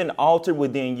 nothing altered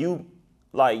within you,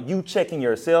 like you checking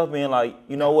yourself, being like,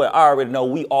 you know what, I already know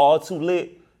we all too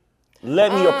lit.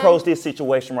 Let me approach this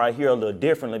situation right here a little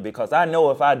differently, because I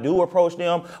know if I do approach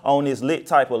them on this lit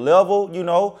type of level, you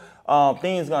know,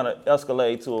 things gonna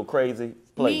escalate to a crazy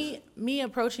place. Me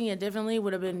approaching it differently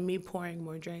would have been me pouring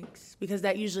more drinks, because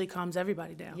that usually calms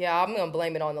everybody down. Yeah, I'm gonna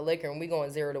blame it on the liquor, and we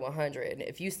going 0 to 100.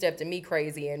 If you step to me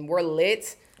crazy and we're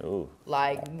lit,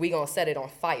 like we gonna set it on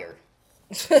fire.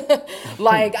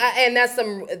 Like, and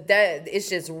it's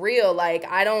just real. Like,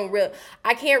 I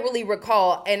can't really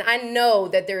recall. And I know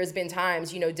that there has been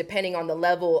times, you know, depending on the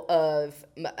level of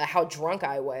how drunk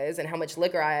I was and how much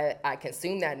liquor I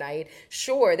consumed that night.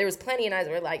 Sure, there was plenty of nights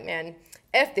where like, man,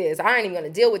 F this, I ain't even gonna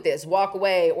deal with this, walk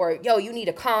away, or yo, you need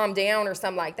to calm down or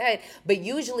something like that. But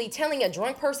usually telling a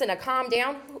drunk person to calm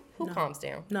down, who calms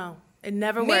down? No. It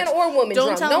never Man works. or woman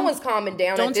drunk. No one's calming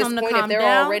down at this point if they're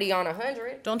already on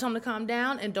 100. Don't tell them to calm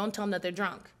down, and don't tell them that they're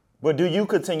drunk. But do you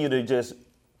continue to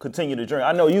drink?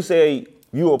 I know you say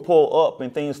you will pull up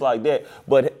and things like that,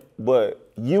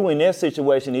 but you in that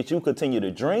situation, did you continue to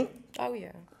drink? Oh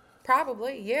yeah,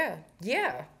 probably.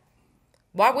 Yeah.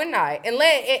 Why wouldn't I?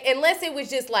 Unless it was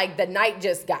just like the night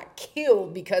just got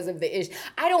killed because of the issue.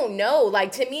 I don't know.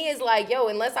 Like, to me, it's like, yo,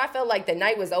 unless I felt like the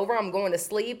night was over, I'm going to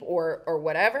sleep or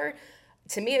whatever.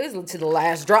 To me, it was to the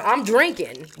last drop. I'm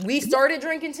drinking. We started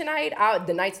drinking tonight.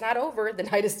 The night's not over. The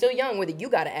night is still young, whether you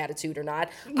got an attitude or not.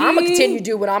 I'm going to continue to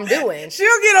do what I'm doing.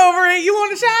 She'll get over it. You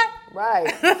want a shot?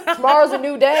 Right. Tomorrow's a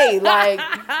new day. Like,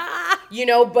 you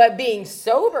know, but being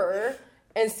sober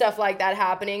and stuff like that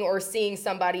happening, or seeing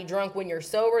somebody drunk when you're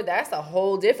sober, that's a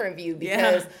whole different view,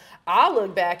 because I'll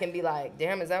look back and be like,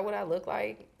 damn, is that what I look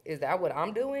like? Is that what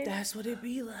I'm doing? That's what it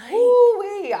be like.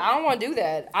 Ooh-wee. I don't want to do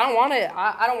that. I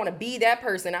don't want to be that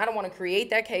person. I don't want to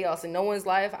create that chaos in no one's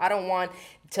life. I don't want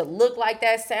to look like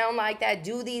that, sound like that,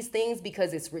 do these things,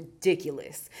 because it's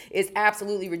ridiculous. It's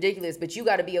absolutely ridiculous, but you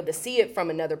got to be able to see it from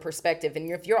another perspective. And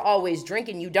if you're always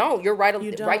drinking, you don't. You're right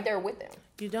there with them.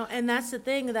 You don't. And that's the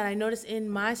thing that I notice in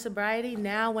my sobriety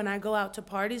now, when I go out to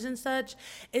parties and such,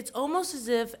 it's almost as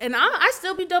if, and I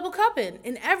still be double cupping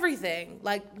in everything,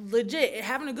 like legit,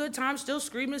 having a good time, still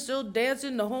screaming, still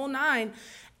dancing, the whole 9.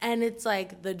 And it's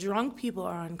like the drunk people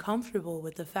are uncomfortable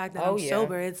with the fact that I'm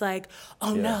sober. It's like,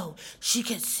 no, she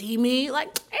can see me. Like,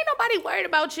 ain't nobody worried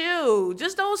about you.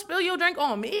 Just don't spill your drink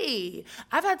on me.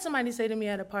 I've had somebody say to me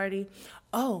at a party,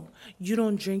 oh, you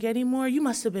don't drink anymore? You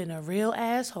must have been a real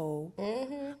asshole.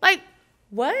 Mm-hmm. Like,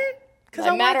 what? Because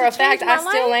Like, matter of fact, I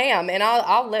still am, and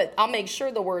I'll make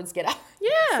sure the words get out.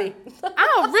 Yeah. See?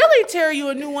 I'll really tear you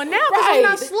a new one now because I'm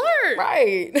not slurred.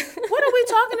 Right. What are we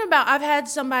talking about? I've had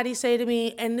somebody say to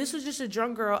me, and this was just a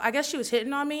drunk girl. I guess she was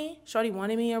hitting on me. Shorty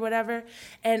wanted me or whatever.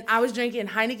 And I was drinking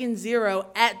Heineken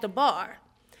Zero at the bar.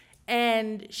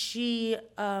 And she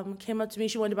came up to me.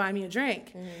 She wanted to buy me a drink.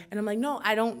 Mm-hmm. And I'm like, no,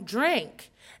 I don't drink.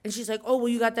 And she's like, oh, well,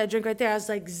 you got that drink right there. I was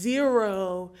like,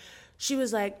 zero. She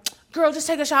was like, girl, just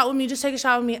take a shot with me. Just take a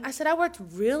shot with me. I said, I worked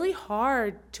really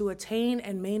hard to attain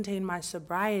and maintain my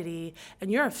sobriety,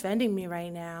 and you're offending me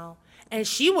right now. And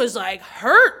she was like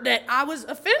hurt that I was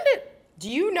offended. Do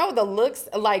you know the looks,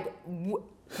 like,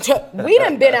 we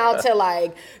done been out to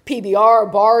like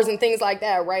PBR bars and things like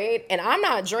that, right? And I'm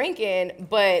not drinking,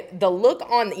 but the look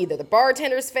on either the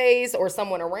bartender's face or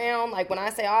someone around, like when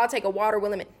I say, oh, I'll take a water with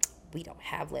lemon. We don't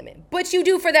have lemon, but you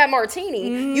do for that martini.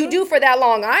 Mm-hmm. You do for that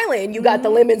Long Island. You got the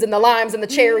lemons and the limes and the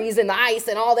cherries and the ice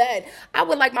and all that. I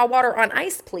would like my water on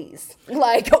ice, please,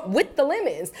 like with the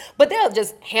lemons. But they'll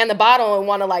just hand the bottle and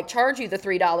want to like charge you the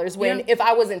 $3 when if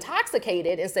I was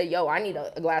intoxicated and say, yo, I need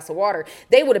a glass of water,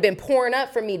 they would have been pouring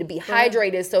up for me to be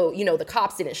hydrated so, you know, the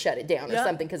cops didn't shut it down or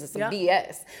something because it's some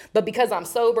BS. But because I'm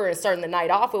sober and starting the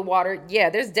night off with water,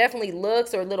 there's definitely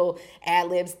looks or little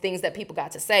ad-libs, things that people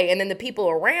got to say. And then the people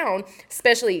around,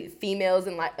 especially females,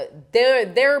 and like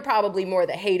they're probably more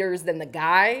the haters than the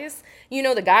guys. You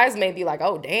know, the guys may be like,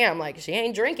 oh damn, like she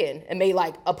ain't drinking, and may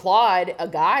like applaud a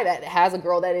guy that has a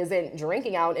girl that isn't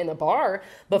drinking out in a bar.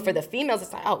 But for the females,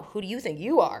 it's like, oh, who do you think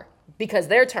you are? Because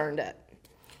they're turned up.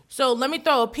 So let me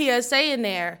throw a PSA in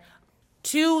there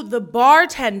to the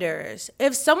bartenders.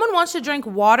 If someone wants to drink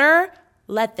water,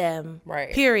 let them.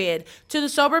 Right. Period. To the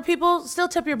sober people, still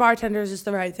tip your bartenders. It's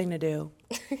the right thing to do.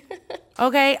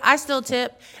 Okay, I still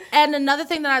tip. And another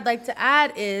thing that I'd like to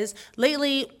add is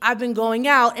lately I've been going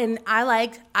out and I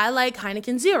like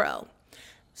Heineken Zero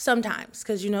sometimes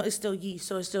because, you know, it's still yeast,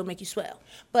 so it still make you swell.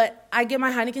 But I get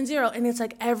my Heineken Zero and it's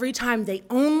like every time they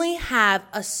only have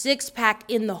a 6-pack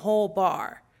in the whole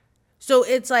bar. So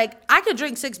it's like I could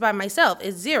drink 6 by myself.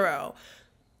 It's zero.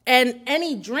 And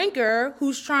any drinker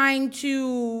who's trying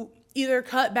to either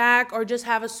cut back or just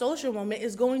have a social moment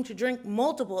is going to drink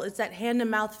multiple. It's that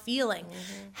hand-to-mouth feeling.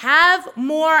 Mm-hmm. Have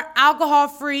more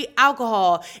alcohol-free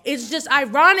alcohol. It's just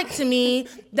ironic to me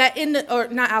that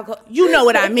not alcohol, you know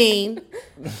what I mean.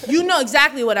 You know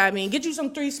exactly what I mean. Get you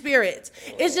some 3 spirits.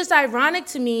 It's just ironic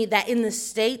to me that in the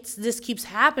States this keeps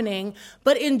happening,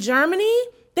 but in Germany,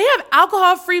 they have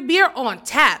alcohol-free beer on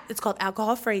tap. It's called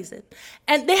alcohol phrasen.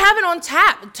 And they have it on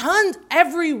tap, tons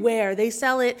everywhere. They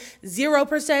sell it 0%,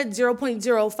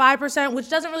 0.05%, which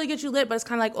doesn't really get you lit, but it's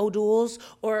kind of like O'Doul's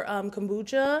or kombucha.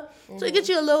 Mm-hmm. So it gets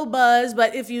you a little buzz,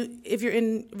 but if you're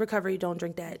in recovery, don't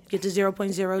drink that. Get to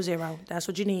 0.00. That's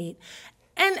what you need.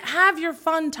 And have your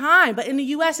fun time. But in the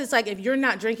U.S., it's like if you're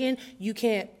not drinking, you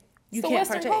can't partake.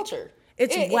 Western culture.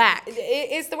 It's whack.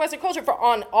 It's the Western culture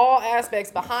on all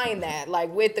aspects behind that.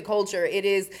 Like with the culture, it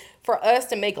is for us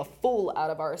to make a fool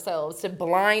out of ourselves, to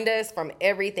blind us from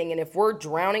everything. And if we're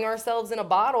drowning ourselves in a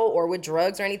bottle or with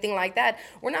drugs or anything like that,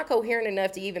 we're not coherent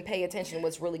enough to even pay attention to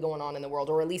what's really going on in the world,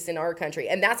 or at least in our country.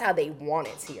 And that's how they want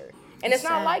it here. And it's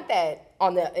not like that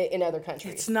in other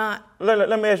countries. It's not.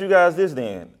 Let me ask you guys this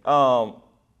then. How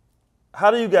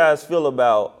do you guys feel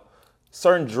about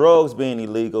certain drugs being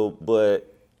illegal, but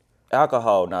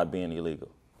alcohol not being illegal?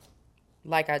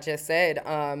 Like I just said,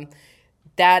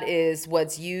 that is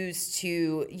what's used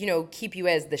to, you know, keep you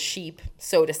as the sheep,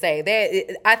 so to say.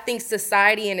 I think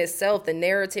society in itself, the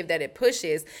narrative that it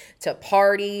pushes to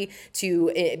party,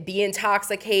 to be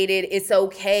intoxicated, it's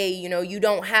okay. You know, you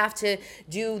don't have to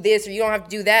do this or you don't have to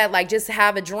do that. Like, just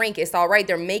have a drink. It's all right.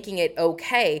 They're making it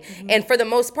okay. Mm-hmm. And for the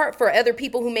most part, for other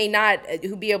people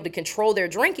who be able to control their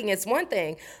drinking, it's one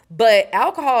thing. But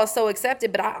alcohol is so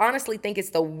accepted, but I honestly think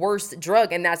it's the worst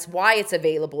drug, and that's why it's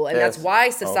available. And that's why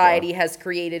society has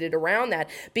created it around that,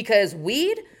 because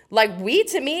weed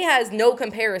to me has no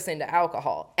comparison to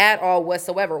alcohol at all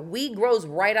whatsoever. Weed grows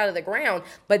right out of the ground,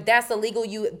 but that's illegal.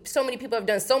 So many people have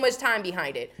done so much time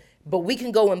behind it, but we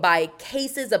can go and buy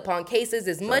cases upon cases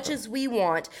as much as we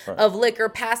want of liquor,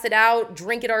 pass it out,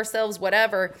 drink it ourselves,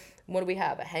 whatever. What do we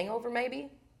have? A hangover maybe?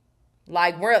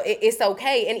 Like, it's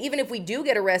okay. And even if we do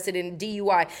get arrested in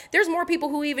DUI, there's more people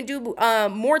who even do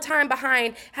more time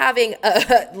behind having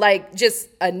just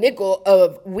a nickel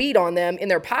of weed on them in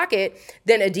their pocket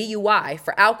than a DUI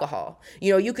for alcohol.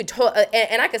 You know, you could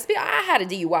and I could speak. I had a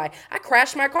DUI. I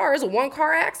crashed my car. It was a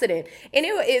 1-car accident, and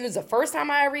it was the first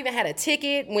time I ever even had a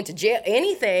ticket, went to jail,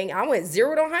 anything. I went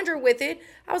 0 to 100 with it.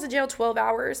 I was in jail 12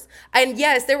 hours. And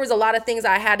yes, there was a lot of things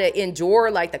I had to endure,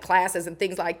 like the classes and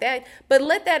things like that. But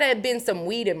let that have been some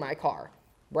weed in my car,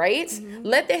 right?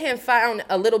 Let him found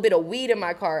a little bit of weed in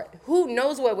my car. Who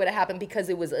knows what would have happened because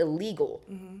it was illegal.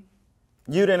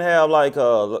 You didn't have like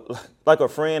a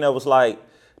friend that was like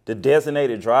the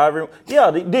designated driver? Yeah,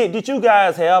 did you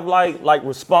guys have like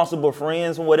responsible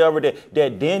friends or whatever that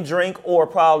didn't drink or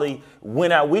probably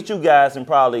went out with you guys and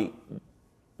probably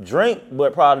drink,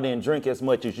 but probably didn't drink as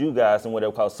much as you guys and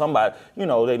whatever, because somebody,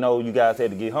 they know you guys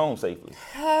had to get home safely?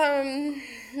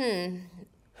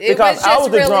 Because I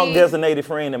was the drunk designated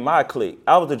friend in my clique.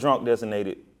 I was the drunk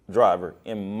designated driver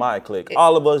in my clique.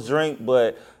 All of us drink,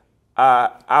 but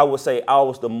I would say I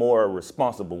was the more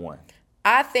responsible one.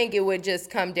 I think it would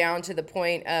just come down to the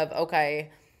point of,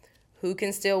 okay, who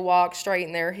can still walk straight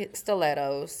in their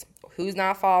stilettos? Who's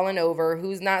not falling over?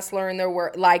 Who's not slurring their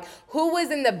word? Like, who was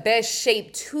in the best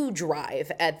shape to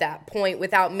drive at that point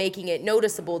without making it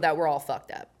noticeable that we're all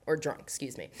fucked up or drunk,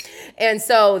 excuse me. And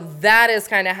so that is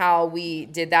kind of how we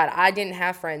did that. I didn't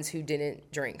have friends who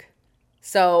didn't drink.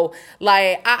 So,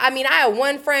 like, I mean, I had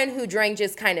one friend who drank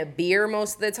just kind of beer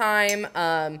most of the time,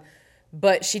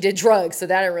 but she did drugs, so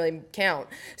that didn't really count.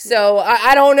 So,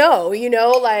 I don't know,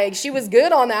 like, she was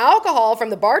good on the alcohol from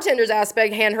the bartender's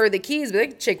aspect, hand her the keys, but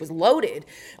that chick was loaded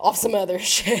off some other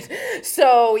shit.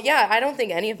 So, yeah, I don't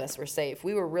think any of us were safe.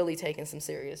 We were really taking some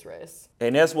serious risks.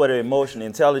 And that's what emotional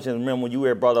intelligence, remember when you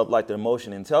were brought up like the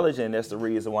emotional intelligence, that's the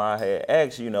reason why I had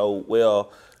asked,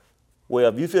 well,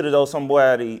 if you feel as though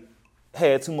somebody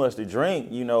had too much to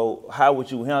drink, how would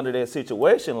you handle that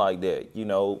situation like that?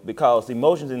 Because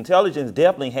emotions intelligence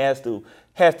definitely has to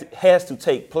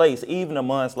take place, even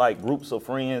amongst like groups of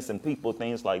friends and people,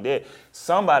 things like that.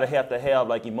 Somebody have to have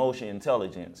like emotional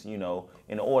intelligence,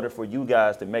 in order for you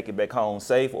guys to make it back home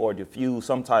safe or diffuse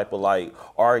some type of like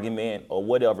argument or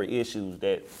whatever issues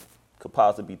that could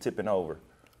possibly be tipping over.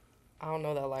 I don't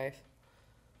know that life.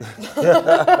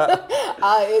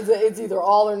 It's either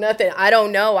all or nothing. I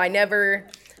don't know. I never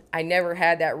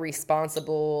had that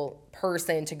responsible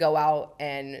person to go out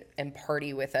and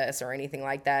party with us or anything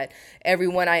like that.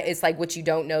 It's like what you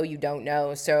don't know, you don't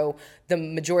know. So the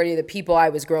majority of the people I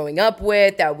was growing up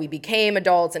with, that we became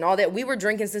adults and all that, we were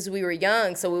drinking since we were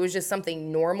young. So it was just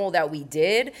something normal that we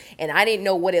did. And I didn't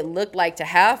know what it looked like to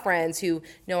have friends who,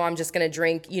 no, I'm just going to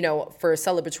drink, for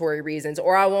celebratory reasons,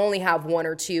 or I will only have one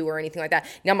or two or anything like that.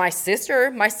 Now my sister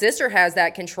has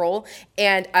that control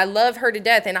and I love her to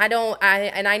death. And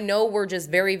I know we're just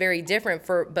very, very different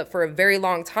but for a very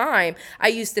long time, I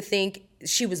used to think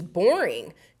she was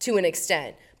boring to an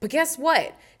extent. But guess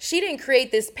what? She didn't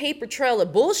create this paper trail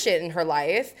of bullshit in her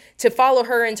life to follow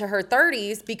her into her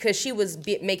 30s because she was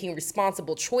making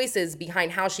responsible choices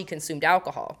behind how she consumed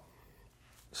alcohol.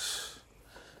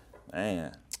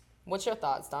 Man. What's your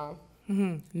thoughts, Dom?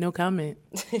 No comment.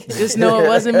 Just know it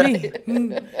wasn't me.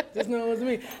 Just know it wasn't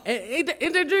me. Ain't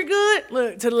that drink good?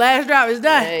 Look, to the last drop is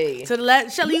done. Hey. To the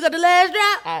last, Shelly, you got the last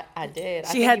drop? I did.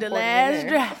 She had the last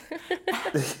drop.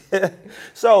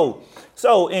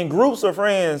 So in groups of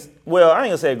friends, well, I ain't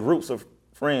gonna say groups of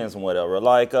friends and whatever.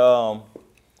 Like, who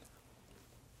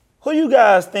you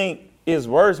guys think is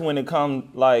worse when it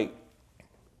comes like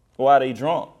why they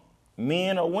drunk?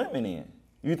 Men or women? In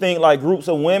you think like groups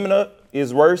of women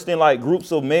is worse than like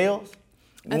groups of males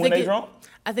when they drunk?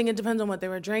 I think it depends on what they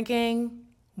were drinking,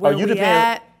 where we depend,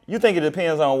 at. You think it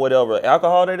depends on whatever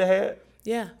alcohol they had?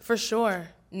 Yeah, for sure.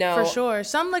 No. For sure.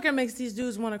 Some liquor makes these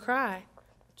dudes want to cry.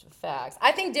 Facts.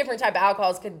 I think different type of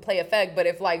alcohols could play effect, but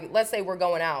if like, let's say we're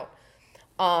going out,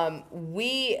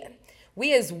 we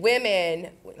as women,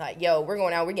 like, we're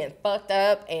going out, we're getting fucked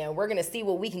up and we're going to see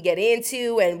what we can get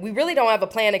into. And we really don't have a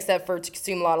plan except for to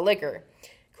consume a lot of liquor.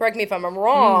 Correct me if I'm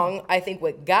wrong. I think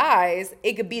with guys,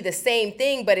 it could be the same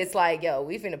thing, but it's like,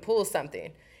 we finna pull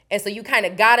something. And so you kind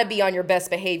of got to be on your best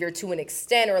behavior to an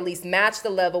extent, or at least match the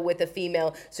level with the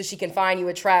female so she can find you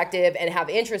attractive and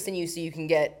have interest in you so you can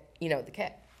get, the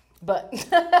cat. But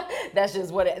that's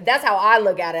just that's how I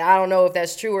look at it. I don't know if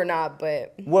that's true or not,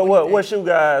 but. What you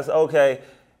guys, okay,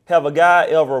 have a guy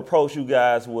ever approached you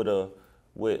guys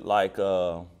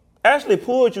actually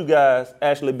pulled you guys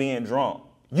actually being drunk?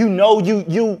 You know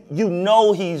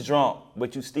he's drunk,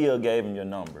 but you still gave him your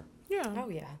number. Yeah. Oh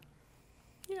yeah.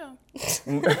 Yeah.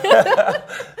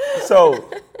 So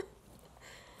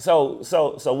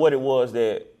what it was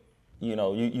that,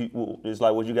 you it's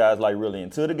like, was you guys like really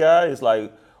into the guy? It's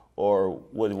like, or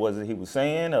what was it he was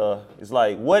saying? It's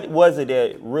like, what was it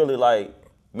that really like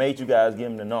made you guys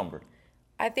give him the number?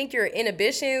 I think your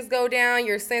inhibitions go down,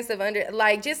 your sense of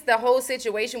just the whole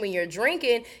situation when you're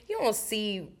drinking, you don't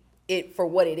see it for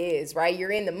what it is, right?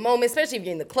 You're in the moment, especially if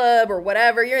you're in the club or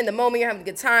whatever. You're in the moment, you're having a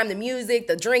good time, the music,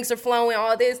 the drinks are flowing,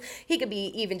 all this. He could be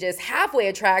even just halfway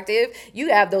attractive. You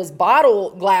have those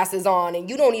bottle glasses on and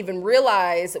you don't even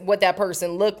realize what that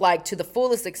person looked like to the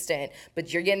fullest extent.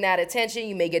 But you're getting that attention.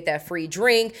 You may get that free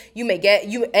drink. You may get,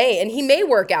 and he may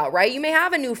work out, right? You may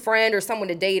have a new friend or someone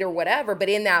to date or whatever, but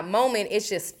in that moment, it's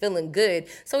just feeling good.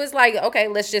 So it's like, okay,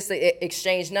 let's just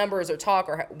exchange numbers or talk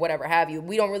or whatever have you.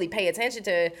 We don't really pay attention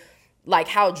to like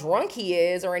how drunk he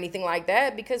is or anything like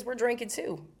that because we're drinking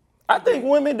too. I think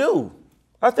women do.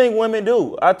 I think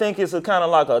it's a kind of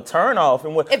like a turnoff,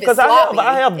 and because I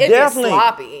have if definitely, it's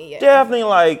sloppy, yeah. definitely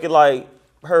like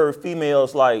heard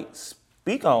females like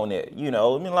speak on it. You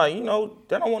know, I mean, like, you know,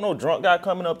 they don't want no drunk guy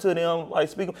coming up to them like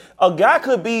speaking. A guy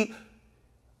could be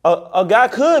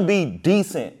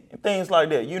decent and things like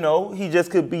that. You know, he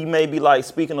just could be maybe like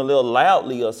speaking a little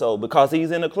loudly or so because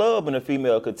he's in the club, and a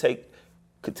female could take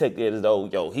it as though,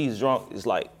 yo, he's drunk. It's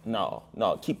like, no,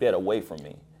 keep that away from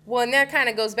me. Well, and that kind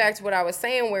of goes back to what I was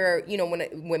saying where, you know,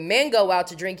 when men go out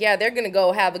to drink, yeah, they're going to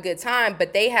go have a good time,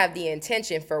 but they have the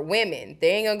intention for women. They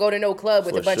ain't going to go to no club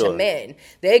with a bunch of men.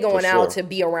 They're going out to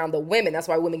be around the women. That's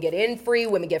why women get in free,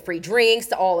 women get free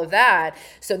drinks, all of that.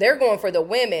 So they're going for the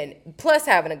women plus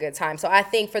having a good time. So I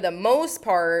think for the most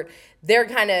part, they're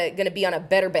kind of going to be on a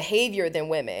better behavior than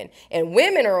women. And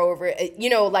women are over, you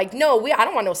know, like, no, I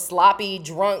don't want no sloppy,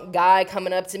 drunk guy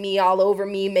coming up to me all over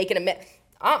me, making a mess.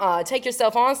 Take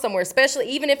yourself on somewhere, especially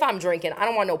even if I'm drinking. I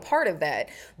don't want no part of that.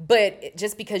 But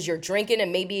just because you're drinking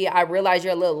and maybe I realize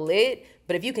you're a little lit,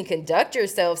 but if you can conduct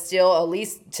yourself still, at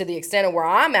least to the extent of where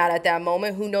I'm at that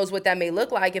moment, who knows what that may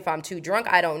look like if I'm too drunk,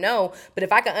 I don't know. But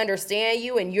if I can understand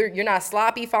you and you're not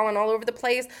sloppy, falling all over the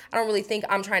place, I don't really think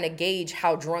I'm trying to gauge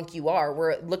how drunk you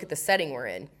are. Look at the setting we're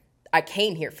in. I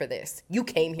came here for this. You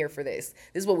came here for this.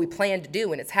 This is what we planned to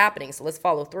do and it's happening, so let's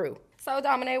follow through. So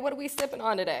Dominique, what are we sipping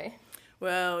on today?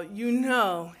 Well, you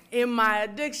know, in my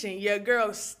addiction, your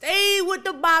girl stayed with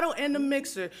the bottle and the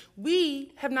mixer.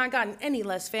 We have not gotten any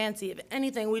less fancy. If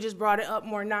anything, we just brought it up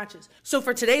more notches. So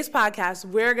for today's podcast,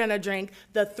 we're going to drink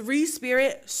the 3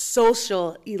 Spirit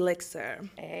Social Elixir.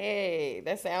 Hey,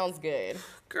 that sounds good.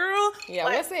 Girl. Yeah,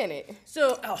 what's in it?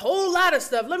 So a whole lot of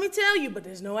stuff, let me tell you, but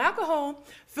there's no alcohol.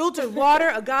 Filtered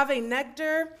water, agave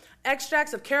nectar,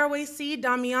 extracts of caraway seed,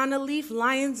 damiana leaf,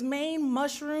 lion's mane,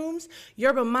 mushrooms,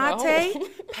 yerba mate,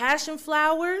 passion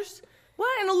flowers.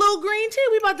 What? And a little green tea.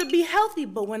 We about to be healthy.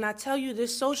 But when I tell you the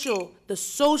social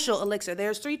elixir,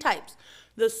 there's 3 types.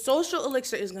 The social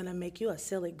elixir is going to make you a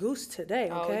silly goose today,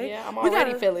 okay? Oh, yeah, I'm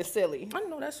already feeling silly. I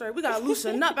know, that's right. We got to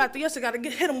loosen up after yesterday. Got to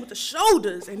hit them with the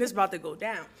shoulders, and it's about to go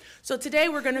down. So today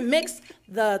we're going to mix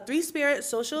the 3 Spirit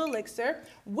Social Elixir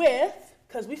with,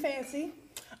 because we fancy,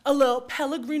 a little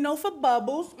Pellegrino for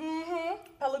bubbles.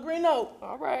 Pellegrino.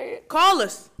 All right. Call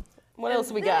us. What else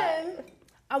we got?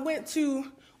 I went to,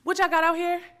 which I got out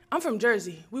here? I'm from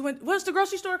Jersey. What's the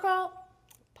grocery store called?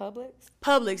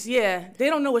 Publix, yeah. They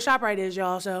don't know what ShopRite is,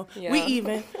 y'all, so we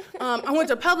even. I went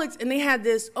to Publix, and they had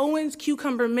this Owens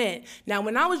Cucumber Mint. Now,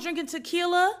 when I was drinking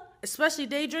tequila, especially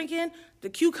day drinking, the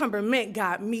cucumber mint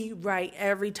got me right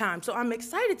every time. So I'm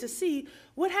excited to see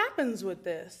what happens with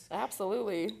this.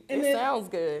 Absolutely. And it sounds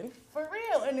good. For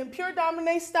real. And then Pure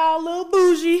Dominate style, little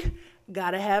bougie.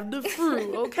 Gotta have the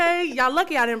fruit, okay? Y'all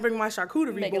lucky I didn't bring my charcuterie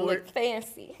board. Make it look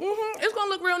fancy. It's gonna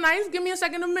look real nice. Give me a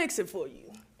second to mix it for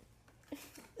you.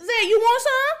 Zay, you want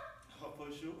some? Oh,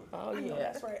 for sure. Oh, yeah.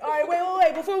 That's right. All right,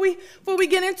 wait. Before we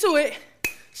get into it,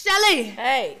 Shelly.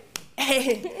 Hey.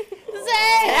 Zay.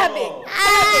 Tap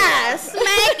it.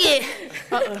 Smack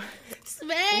it.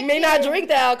 Smack You may not drink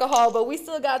the alcohol, but we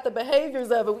still got the behaviors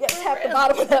of it. We got to tap the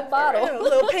bottom of that bottle. A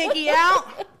little pinky out.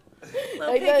 Ain't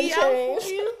nothing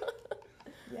changed.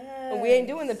 Yes. We ain't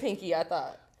doing the pinky, I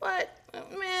thought. What?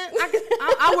 Man,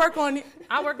 I work on it.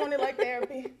 I work on it like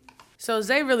therapy. So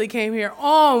Zay really came here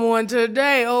on one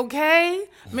today, okay?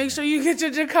 Make sure you get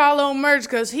your Jacalo merch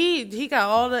because he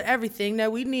got everything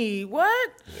that we need.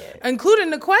 What? Yeah. Including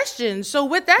the questions. So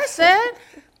with that said,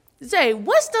 Zay,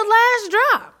 what's the last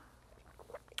drop?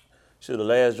 Sure, the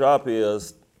last drop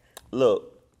is,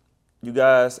 look, you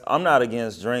guys, I'm not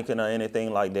against drinking or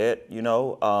anything like that, you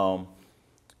know.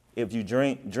 If you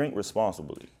drink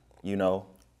responsibly, you know.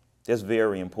 That's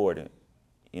very important,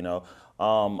 you know.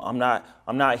 I'm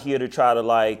not here to try to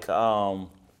like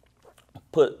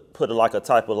put like a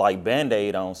type of like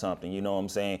Band-Aid on something, you know what I'm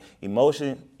saying?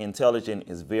 Emotion intelligence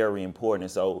is very important.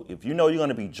 So if you know you're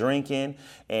gonna be drinking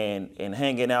and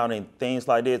hanging out and things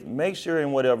like this, make sure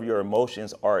in whatever your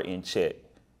emotions are in check.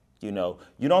 You know,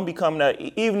 you don't become that.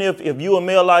 Even if you a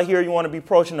male out here, you want to be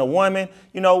approaching a woman,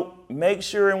 you know, make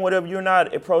sure in whatever you're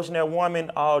not approaching that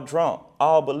woman all drunk,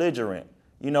 all belligerent.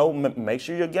 You know, make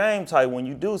sure your game tight when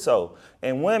you do so.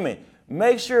 And women,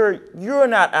 make sure you're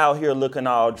not out here looking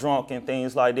all drunk and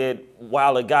things like that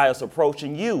while a guy is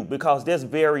approaching you, because that's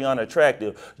very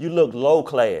unattractive. You look low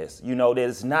class, you know, that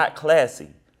is not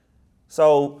classy.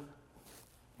 So,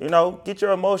 you know, get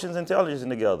your emotions intelligence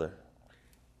together.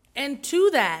 And to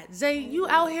that, Zay, you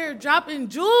out here dropping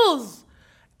jewels.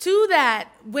 To that,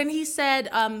 when he said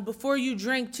before you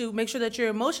drink to make sure that your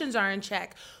emotions are in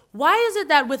check, why is it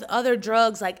that with other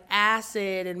drugs like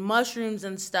acid and mushrooms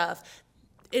and stuff,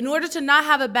 in order to not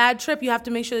have a bad trip, you have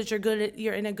to make sure that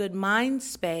you're in a good mind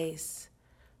space?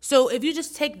 So if you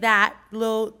just take that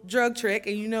little drug trick,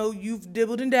 and you know you've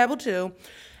dibbled and dabbled too,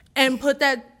 and put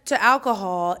that to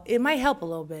alcohol, it might help a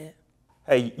little bit.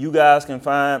 Hey, you guys can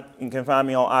find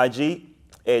me on IG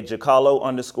at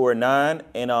Jacalo_9,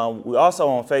 and we're also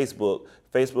on Facebook.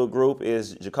 Facebook group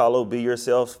is Jacalo Be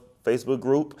Yourself Facebook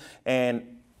group,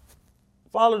 and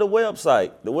follow the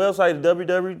website. The website is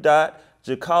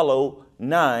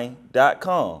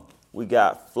www.jacalo9.com. We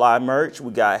got fly merch,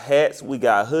 we got hats, we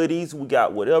got hoodies, we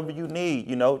got whatever you need.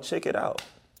 You know, check it out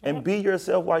and be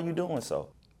yourself while you're doing so.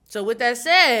 So with that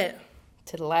said,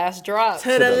 To the last drop.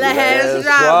 To the last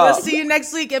drop. We'll see you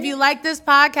next week. If you like this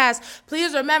podcast,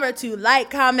 please remember to like,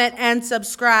 comment, and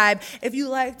subscribe. If you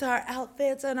liked our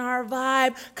outfits and our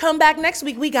vibe, come back next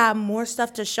week. We got more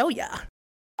stuff to show ya.